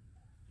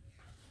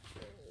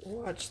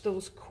watch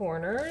those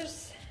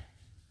corners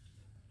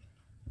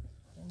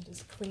and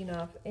just clean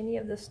off any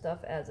of the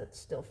stuff as it's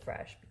still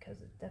fresh,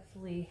 because it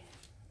definitely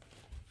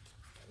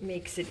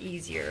makes it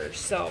easier.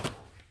 So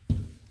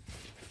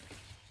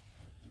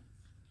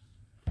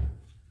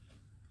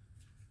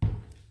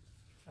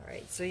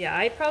so yeah,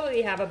 I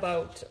probably have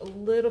about a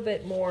little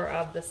bit more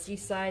of the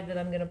seaside that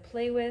I'm going to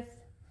play with.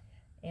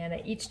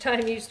 And each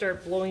time you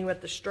start blowing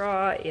with the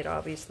straw, it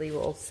obviously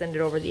will send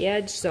it over the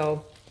edge.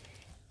 So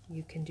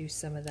you can do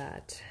some of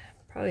that.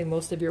 Probably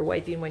most of your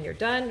wiping when you're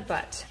done.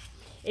 But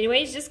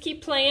anyways, just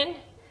keep playing.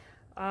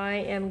 I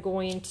am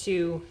going to,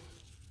 you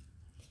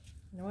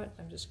know what?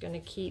 I'm just going to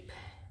keep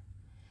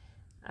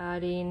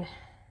adding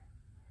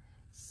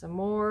some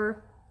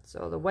more.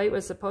 So the white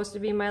was supposed to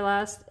be my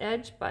last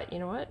edge, but you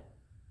know what?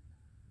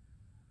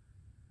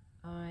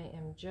 I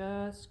am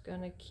just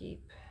gonna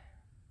keep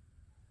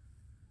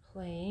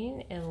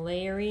playing and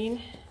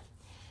layering.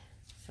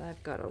 So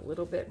I've got a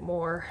little bit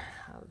more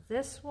of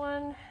this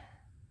one.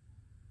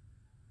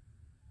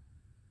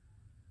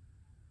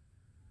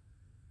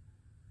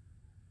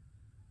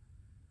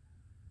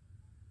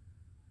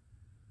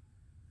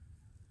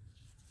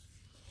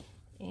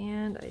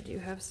 And I do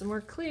have some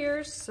more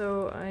clears,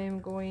 so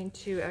I'm going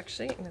to,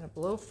 actually, I'm going to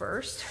blow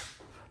first.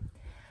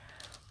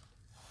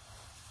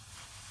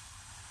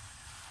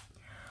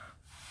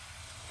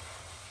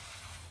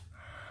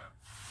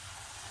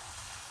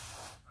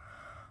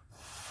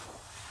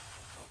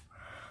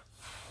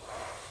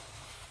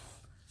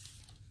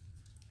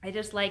 I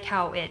just like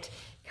how it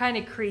kind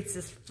of creates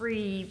this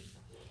free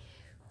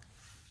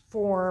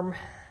form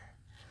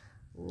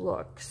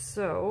look.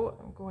 So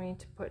I'm going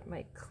to put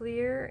my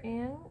clear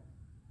in.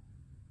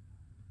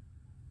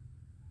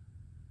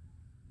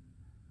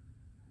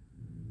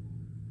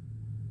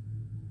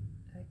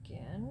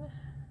 Again.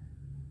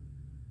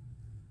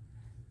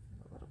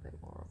 A little bit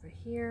more over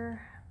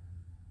here.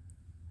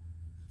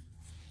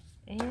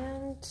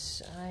 And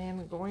I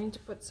am going to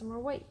put some more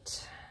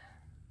white.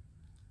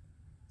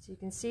 So you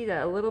can see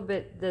that a little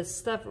bit, this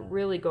stuff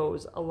really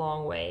goes a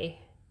long way.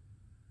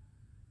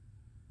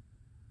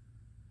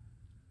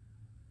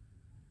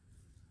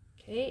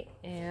 Okay,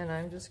 and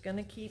I'm just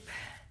gonna keep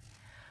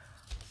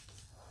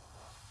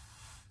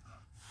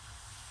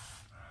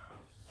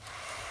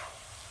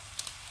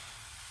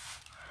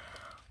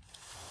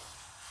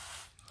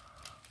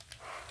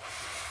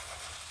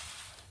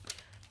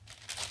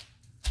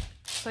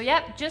so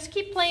yeah, just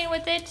keep playing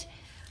with it.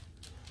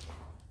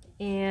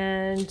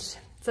 And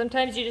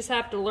sometimes you just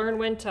have to learn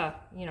when to,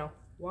 you know,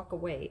 walk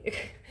away.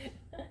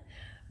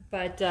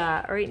 But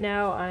right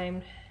now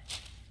I'm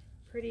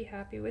pretty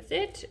happy with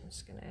it. I'm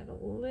just gonna add a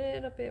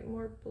little bit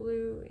more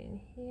blue in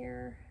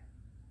here.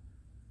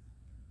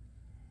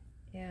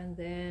 And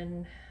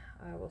then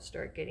I will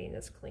start getting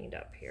this cleaned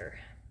up here.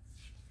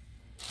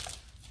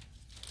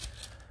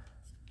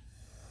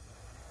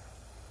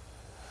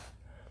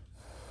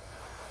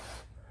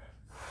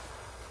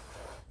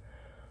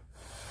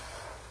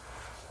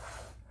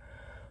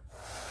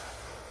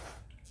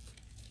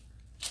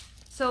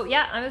 So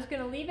yeah, I'm just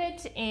gonna leave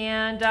it,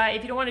 and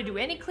if you don't want to do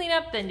any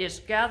cleanup, then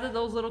just gather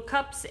those little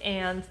cups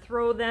and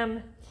throw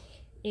them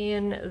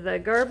in the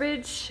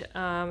garbage.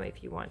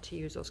 If you want to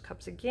use those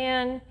cups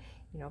again,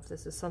 you know, if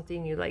this is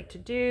something you like to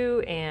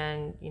do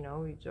and you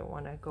know you don't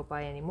want to go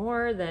buy any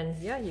more, then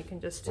yeah, you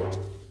can just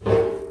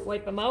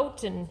wipe them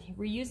out and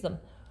reuse them.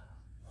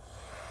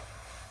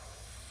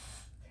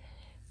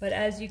 But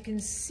as you can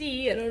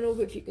see, I don't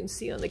know if you can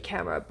see on the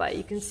camera, but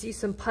you can see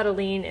some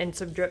puddling and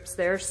some drips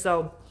there.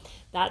 So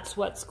that's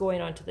what's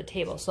going onto the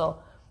table.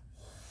 So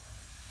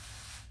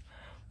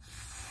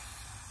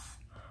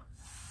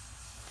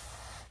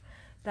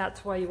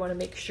that's why you want to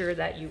make sure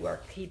that you are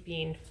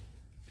keeping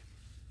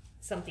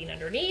something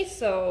underneath,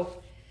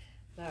 so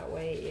that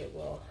way it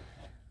will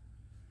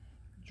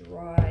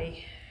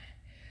dry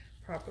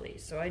properly.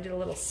 So I did a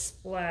little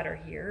splatter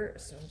here,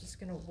 so I'm just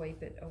going to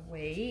wipe it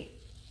away,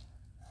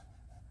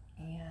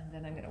 and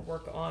then I'm going to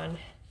work on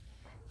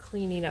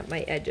cleaning up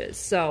my edges.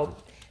 So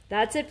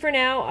that's it for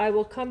now. I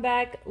will come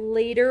back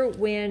later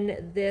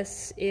when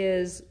this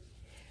is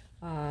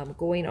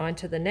going on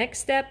to the next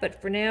step,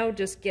 but for now,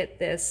 just get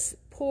this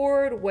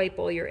poured, wipe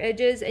all your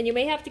edges, and you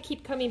may have to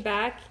keep coming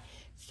back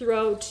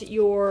throughout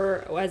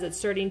as it's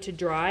starting to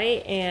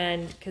dry,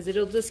 and because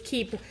it'll just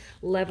keep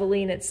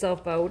leveling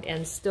itself out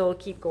and still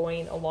keep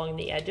going along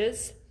the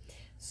edges.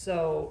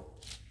 So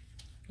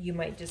you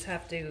might just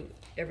have to,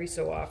 every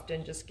so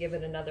often, just give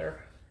it another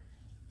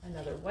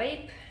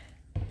wipe.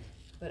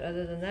 But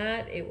other than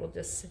that, it will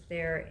just sit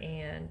there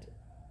and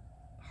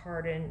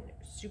harden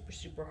super,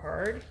 super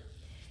hard.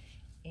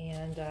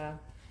 And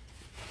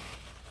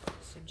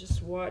so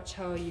just watch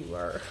how you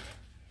are.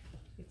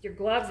 With your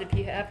gloves, if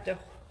you have to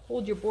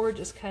hold your board,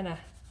 just kind of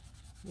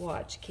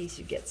watch in case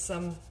you get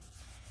some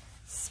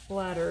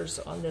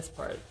splatters on this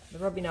part. The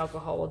rubbing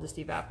alcohol will just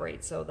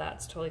evaporate, so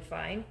that's totally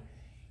fine.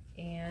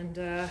 And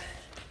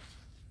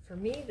for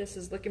me, this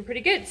is looking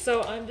pretty good.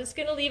 So I'm just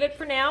gonna leave it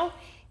for now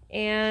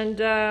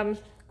and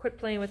quit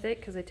playing with it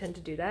because I tend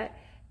to do that.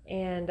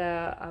 And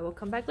I will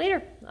come back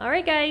later. All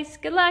right, guys,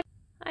 good luck.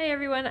 Hi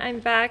everyone, I'm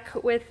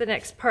back with the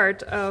next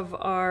part of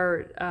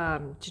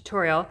our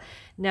tutorial.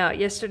 Now,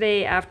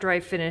 yesterday after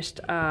I finished,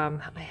 I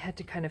had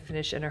to kind of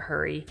finish in a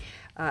hurry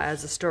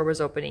as the store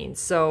was opening.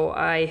 So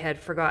I had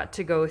forgot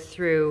to go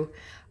through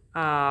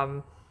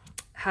how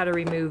to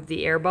remove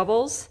the air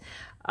bubbles,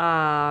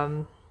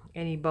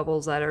 any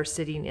bubbles that are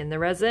sitting in the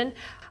resin.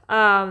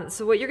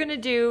 So what you're gonna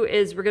do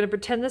is we're gonna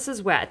pretend this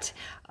is wet.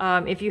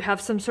 If you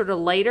have some sort of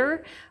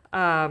lighter,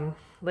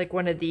 like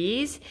one of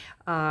these,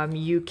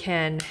 you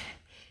can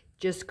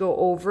just go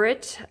over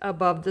it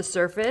above the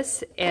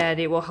surface and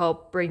it will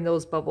help bring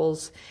those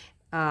bubbles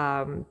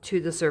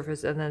to the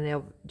surface, and then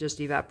they'll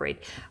just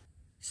evaporate.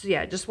 So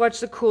yeah, just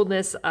watch the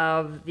coolness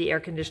of the air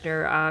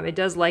conditioner. It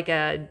does like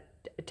a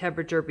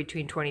temperature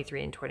between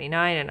 23 and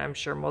 29, and I'm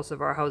sure most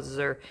of our houses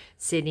are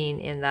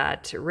sitting in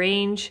that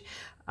range.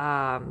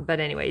 But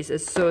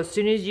anyways, so as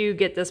soon as you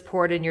get this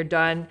poured and you're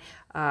done,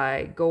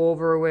 go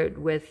over it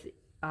with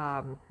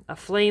a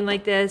flame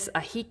like this.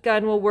 A heat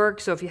gun will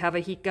work. So if you have a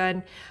heat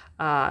gun,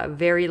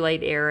 very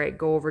light air,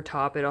 go over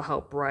top. It'll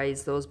help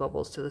rise those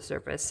bubbles to the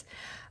surface,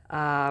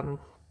 and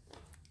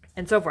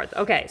so forth.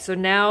 Okay, so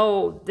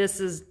now this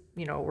is,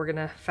 you know, we're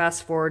gonna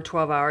fast forward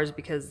 12 hours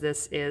because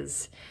this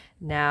is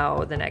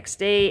now the next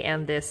day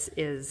and this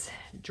is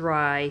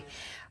dry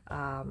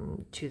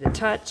to the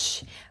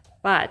touch.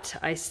 But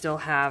I still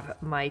have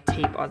my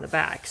tape on the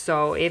back.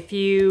 So if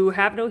you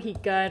have no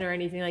heat gun or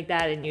anything like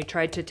that and you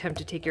tried to attempt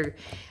to take your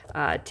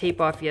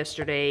tape off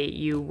yesterday,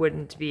 you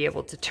wouldn't be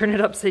able to turn it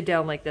upside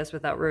down like this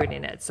without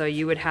ruining it. So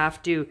you would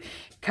have to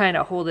kind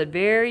of hold it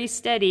very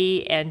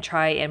steady and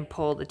try and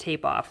pull the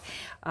tape off.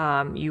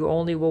 You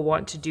only will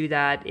want to do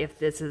that if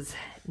this is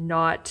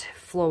not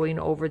flowing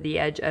over the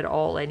edge at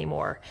all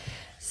anymore.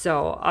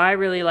 So I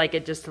really like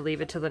it just to leave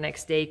it till the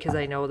next day because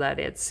I know that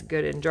it's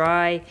good and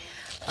dry.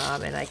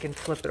 And I can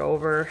flip it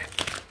over.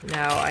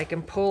 Now I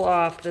can pull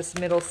off this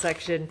middle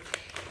section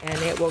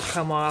and it will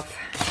come off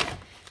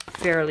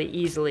fairly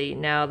easily.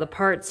 Now the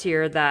parts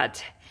here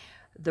that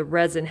the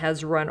resin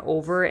has run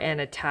over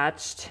and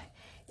attached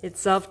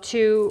itself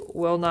to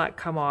will not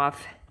come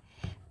off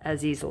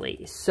as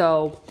easily.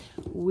 So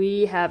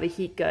we have a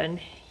heat gun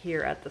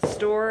here at the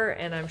store,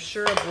 and I'm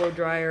sure a blow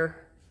dryer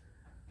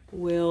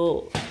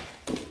will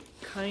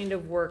kind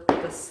of work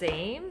the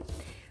same,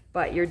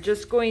 but you're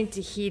just going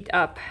to heat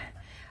up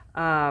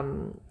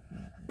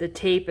the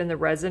tape and the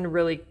resin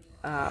really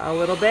a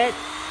little bit.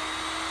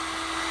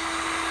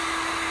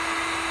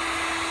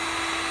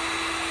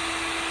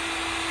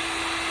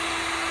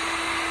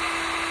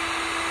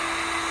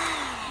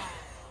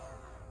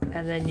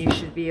 And then you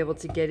should be able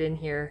to get in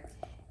here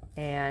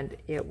and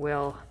it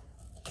will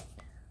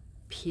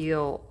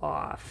peel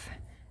off.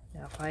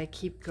 Now if I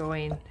keep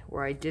going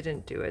where I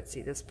didn't do it,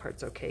 see, this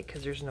part's okay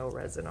because there's no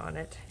resin on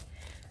it.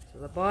 So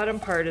the bottom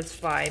part is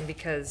fine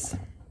because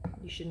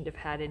you shouldn't have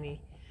had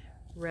any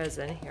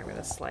resin. Here, I'm going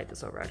to slide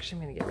this over.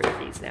 Actually, I'm going to get rid of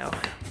these now.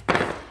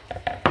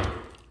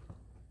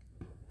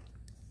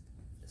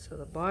 So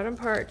the bottom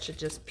part should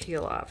just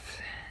peel off.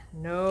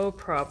 No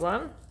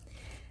problem.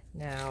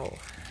 Now,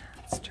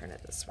 let's turn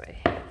it this way.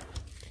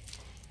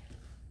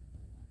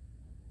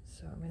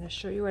 So I'm going to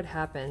show you what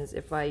happens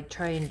if I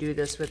try and do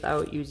this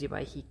without using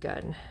my heat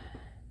gun.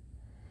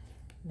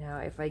 Now,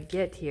 if I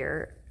get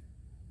here,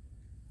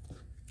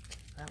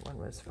 that one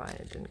was fine.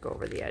 It didn't go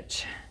over the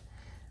edge.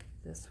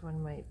 This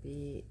one might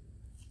be,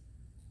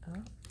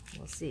 oh,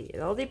 we'll see.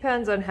 It all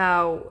depends on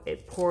how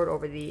it poured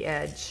over the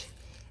edge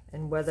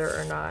and whether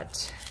or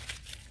not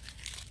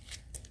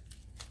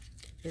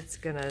it's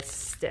gonna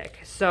stick.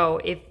 So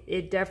if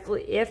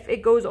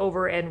it goes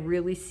over and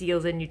really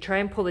seals and you try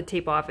and pull the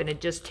tape off and it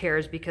just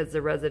tears because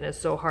the resin is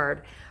so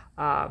hard,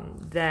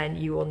 then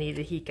you will need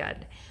a heat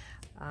gun.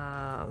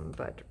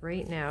 But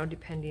right now,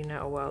 depending on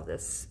how well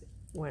this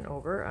went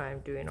over, I'm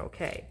doing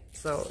okay.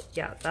 So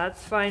yeah,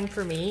 that's fine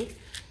for me.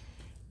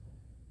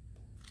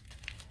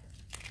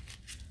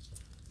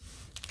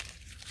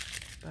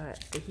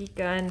 But the heat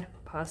gun,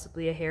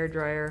 possibly a hair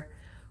dryer,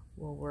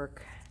 will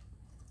work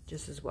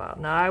just as well.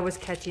 Now I was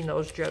catching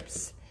those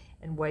drips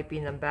and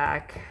wiping them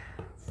back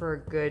for a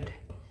good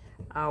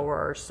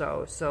hour or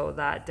so, so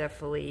that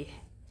definitely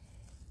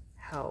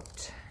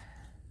helped.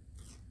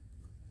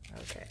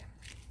 Okay,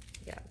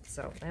 yeah,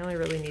 so I only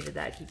really needed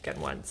that heat gun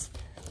once.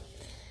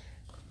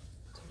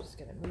 So I'm just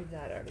gonna move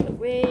that out of the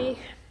way.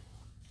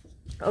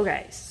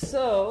 Okay,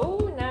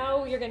 so now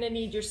know you're gonna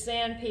need your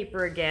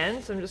sandpaper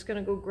again, so I'm just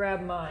gonna go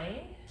grab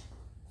mine.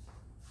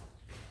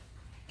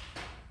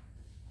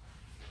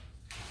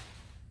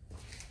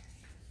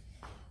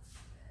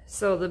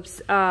 So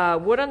the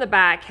wood on the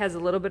back has a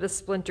little bit of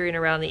splintering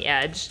around the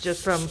edge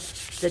just from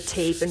the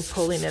tape and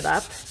pulling it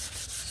up.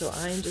 So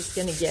I'm just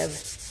gonna give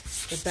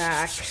the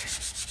back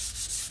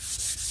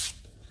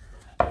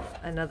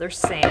another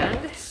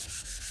sand.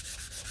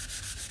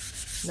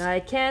 Now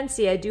I can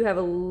see I do have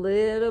a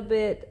little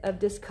bit of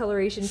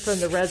discoloration from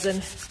the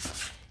resin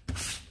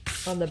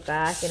on the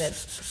back, and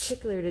it's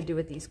particularly to do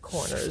with these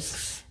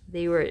corners.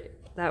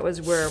 That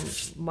was where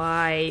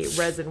my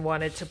resin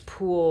wanted to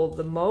pool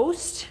the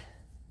most.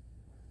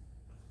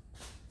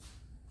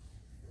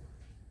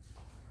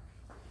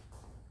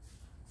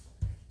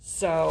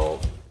 So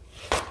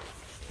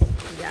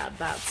yeah,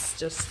 that's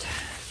just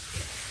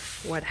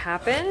what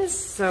happens.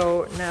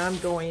 So now I'm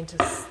going to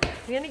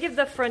give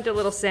the front a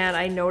little sand.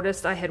 I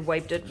noticed I had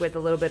wiped it with a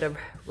little bit of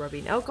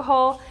rubbing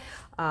alcohol,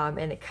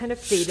 and it kind of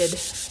faded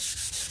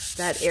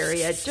that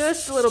area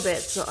just a little bit.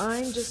 So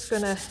I'm just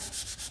gonna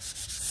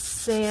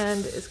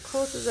sand as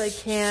close as I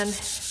can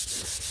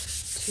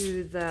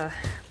to the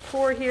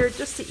pour here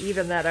just to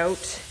even that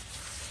out.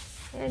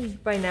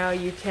 And by now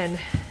you can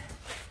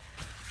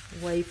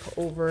wipe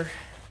over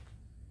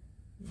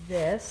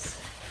this.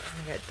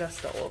 I got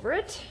dust all over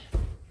it.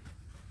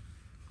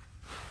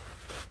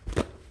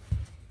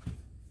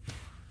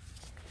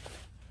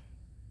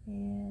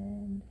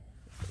 And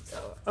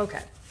so,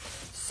 okay.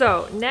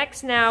 So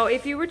next, now,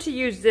 if you were to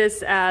use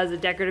this as a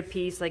decorative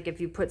piece, like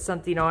if you put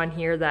something on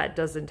here that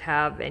doesn't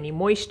have any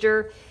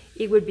moisture,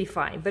 it would be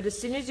fine. But as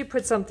soon as you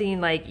put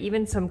something like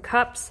even some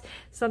cups,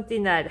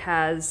 something that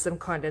has some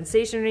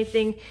condensation or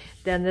anything,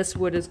 then this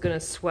wood is going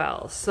to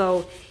swell.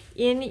 So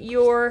in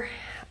your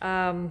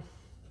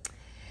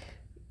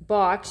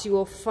box, you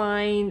will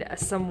find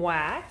some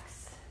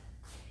wax,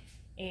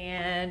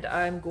 and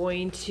I'm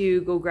going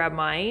to go grab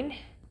mine,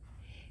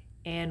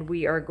 and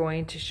we are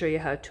going to show you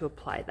how to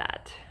apply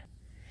that.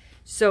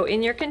 So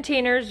in your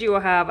containers, you will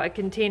have a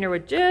container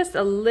with just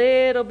a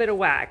little bit of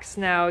wax.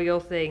 Now you'll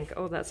think,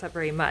 oh, that's not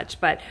very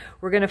much, but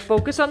we're going to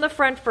focus on the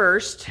front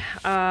first,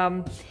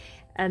 and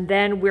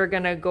then we're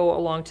going to go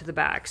along to the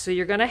back. So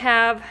you're going to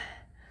have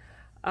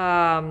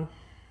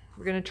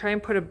we're going to try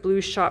and put a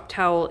blue shop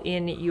towel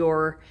in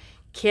your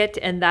kit,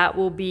 and that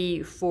will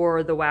be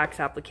for the wax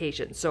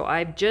application. So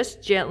I've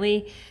just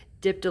gently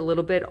dipped a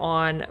little bit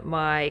on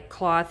my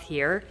cloth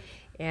here,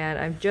 and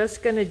I'm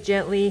just going to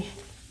gently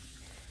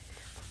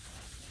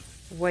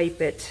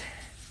wipe it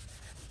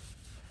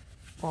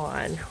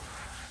on.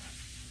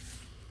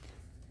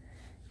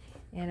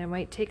 And I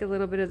might take a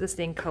little bit of the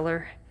stain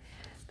color.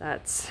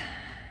 That's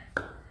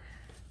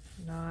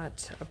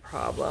not a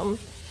problem.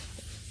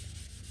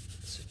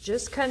 So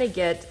just kind of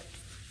get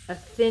a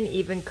thin,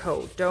 even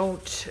coat.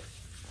 Don't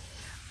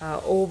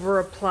over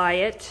apply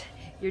it.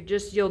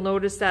 You'll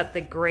notice that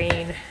the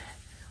grain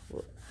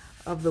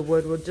of the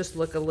wood will just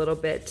look a little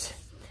bit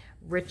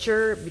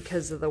richer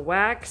because of the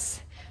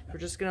wax. We're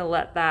just gonna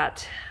let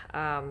that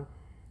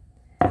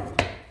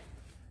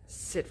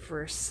sit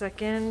for a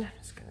second. I'm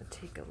just gonna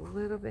take a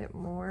little bit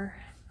more.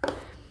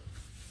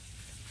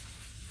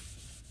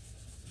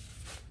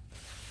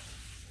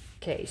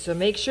 Okay, so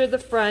make sure the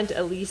front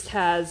at least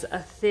has a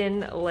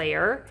thin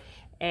layer,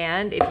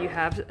 and if you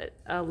have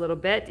a little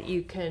bit,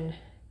 you can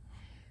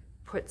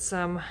put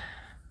some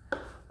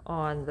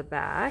on the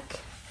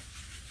back.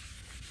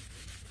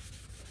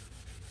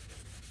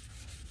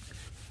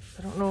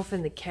 I don't know if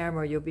in the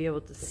camera you'll be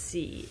able to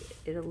see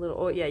it a little.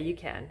 Oh yeah, you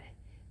can.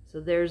 So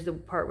there's the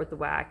part with the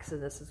wax,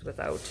 and this is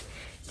without.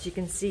 So you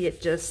can see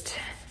it just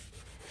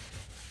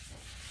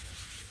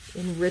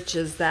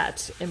enriches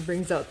that and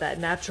brings out that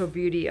natural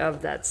beauty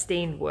of that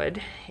stained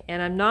wood. And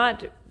I'm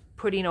not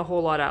putting a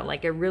whole lot on,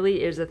 like it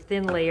really is a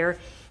thin layer,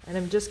 and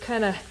I'm just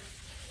kind of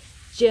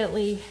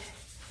gently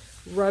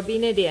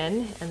rubbing it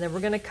in, and then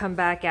we're going to come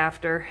back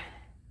after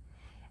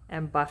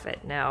and buff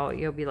it. Now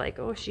you'll be like,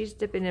 oh, she's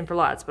dipping in for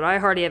lots, but I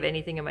hardly have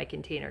anything in my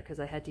container because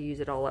I had to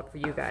use it all up for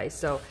you guys.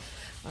 So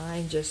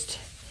I'm just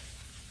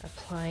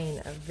applying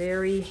a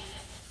very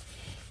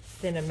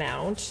thin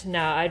amount.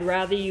 Now I'd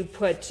rather you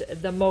put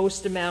the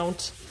most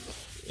amount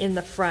in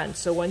the front.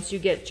 So once you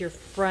get your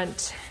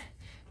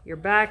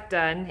back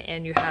done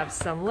and you have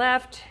some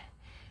left,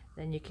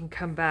 then you can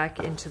come back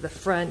into the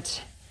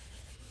front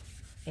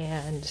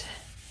and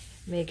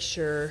make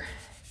sure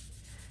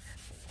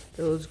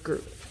those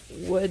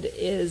wood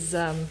is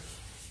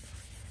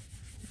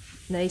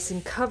nice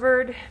and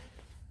covered.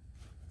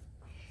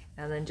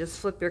 And then just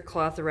flip your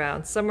cloth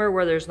around somewhere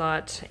where there's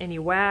not any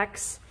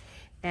wax,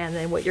 and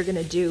then what you're going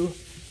to do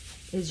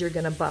is you're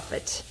going to buff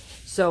it.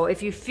 So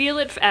if you feel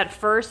it at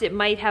first, it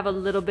might have a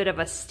little bit of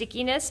a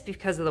stickiness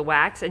because of the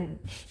wax, and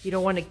you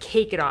don't want to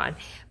cake it on.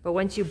 But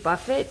once you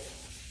buff it,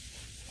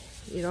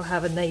 it'll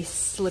have a nice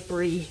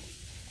slippery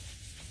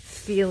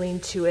feeling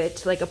to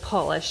it, like a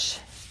polish.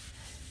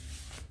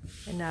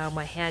 And now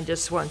my hand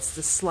just wants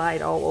to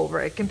slide all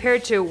over it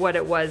compared to what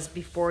it was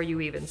before you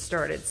even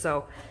started.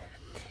 So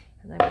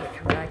And I'm going to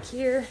come back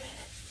here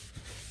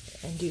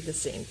and do the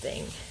same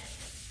thing.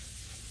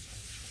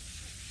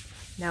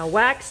 Now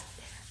wax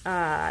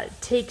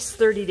takes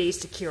 30 days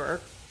to cure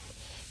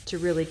to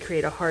really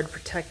create a hard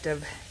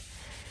protective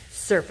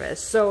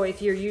surface. So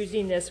if you're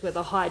using this with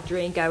a hot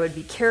drink, I would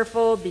be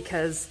careful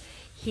because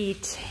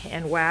heat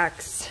and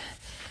wax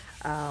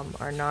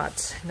are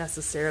not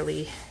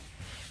necessarily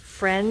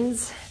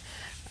friends.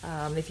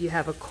 If you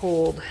have a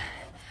cold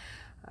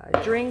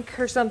drink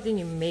or something,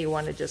 you may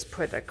want to just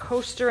put a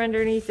coaster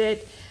underneath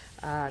it.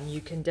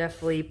 You can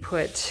definitely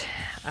put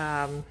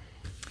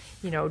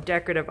you know,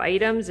 decorative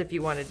items. If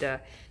you wanted to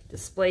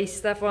display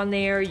stuff on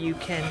there, you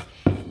can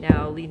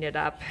now lean it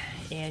up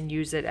and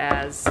use it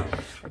as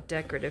a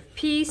decorative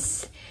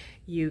piece.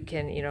 You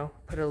can, you know,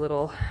 put a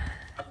little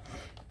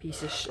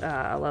piece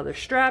of leather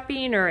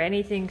strapping or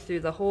anything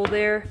through the hole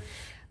there.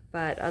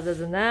 But other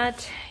than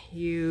that,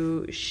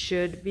 you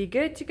should be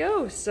good to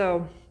go.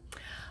 So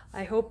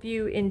I hope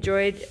you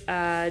enjoyed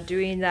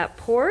doing that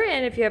pour.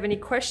 And if you have any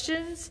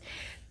questions,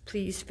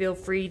 please feel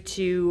free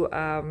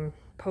to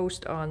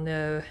post on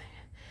the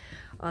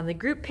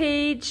group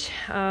page.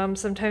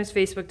 Sometimes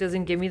Facebook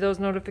doesn't give me those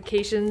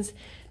notifications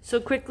so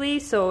quickly,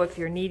 so if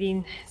you're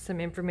needing some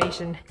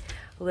information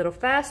a little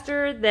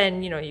faster,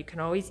 then you know, you can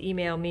always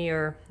email me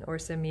or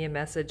send me a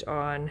message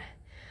on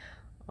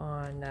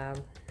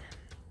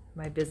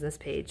my business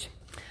page.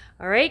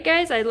 All right,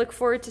 guys, I look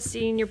forward to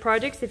seeing your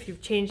projects. If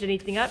you've changed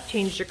anything up,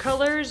 changed your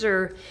colors,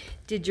 or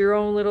did your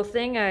own little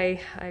thing, I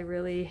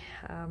really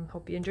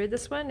hope you enjoyed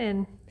this one,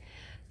 and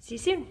see you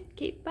soon.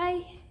 Okay,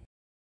 bye.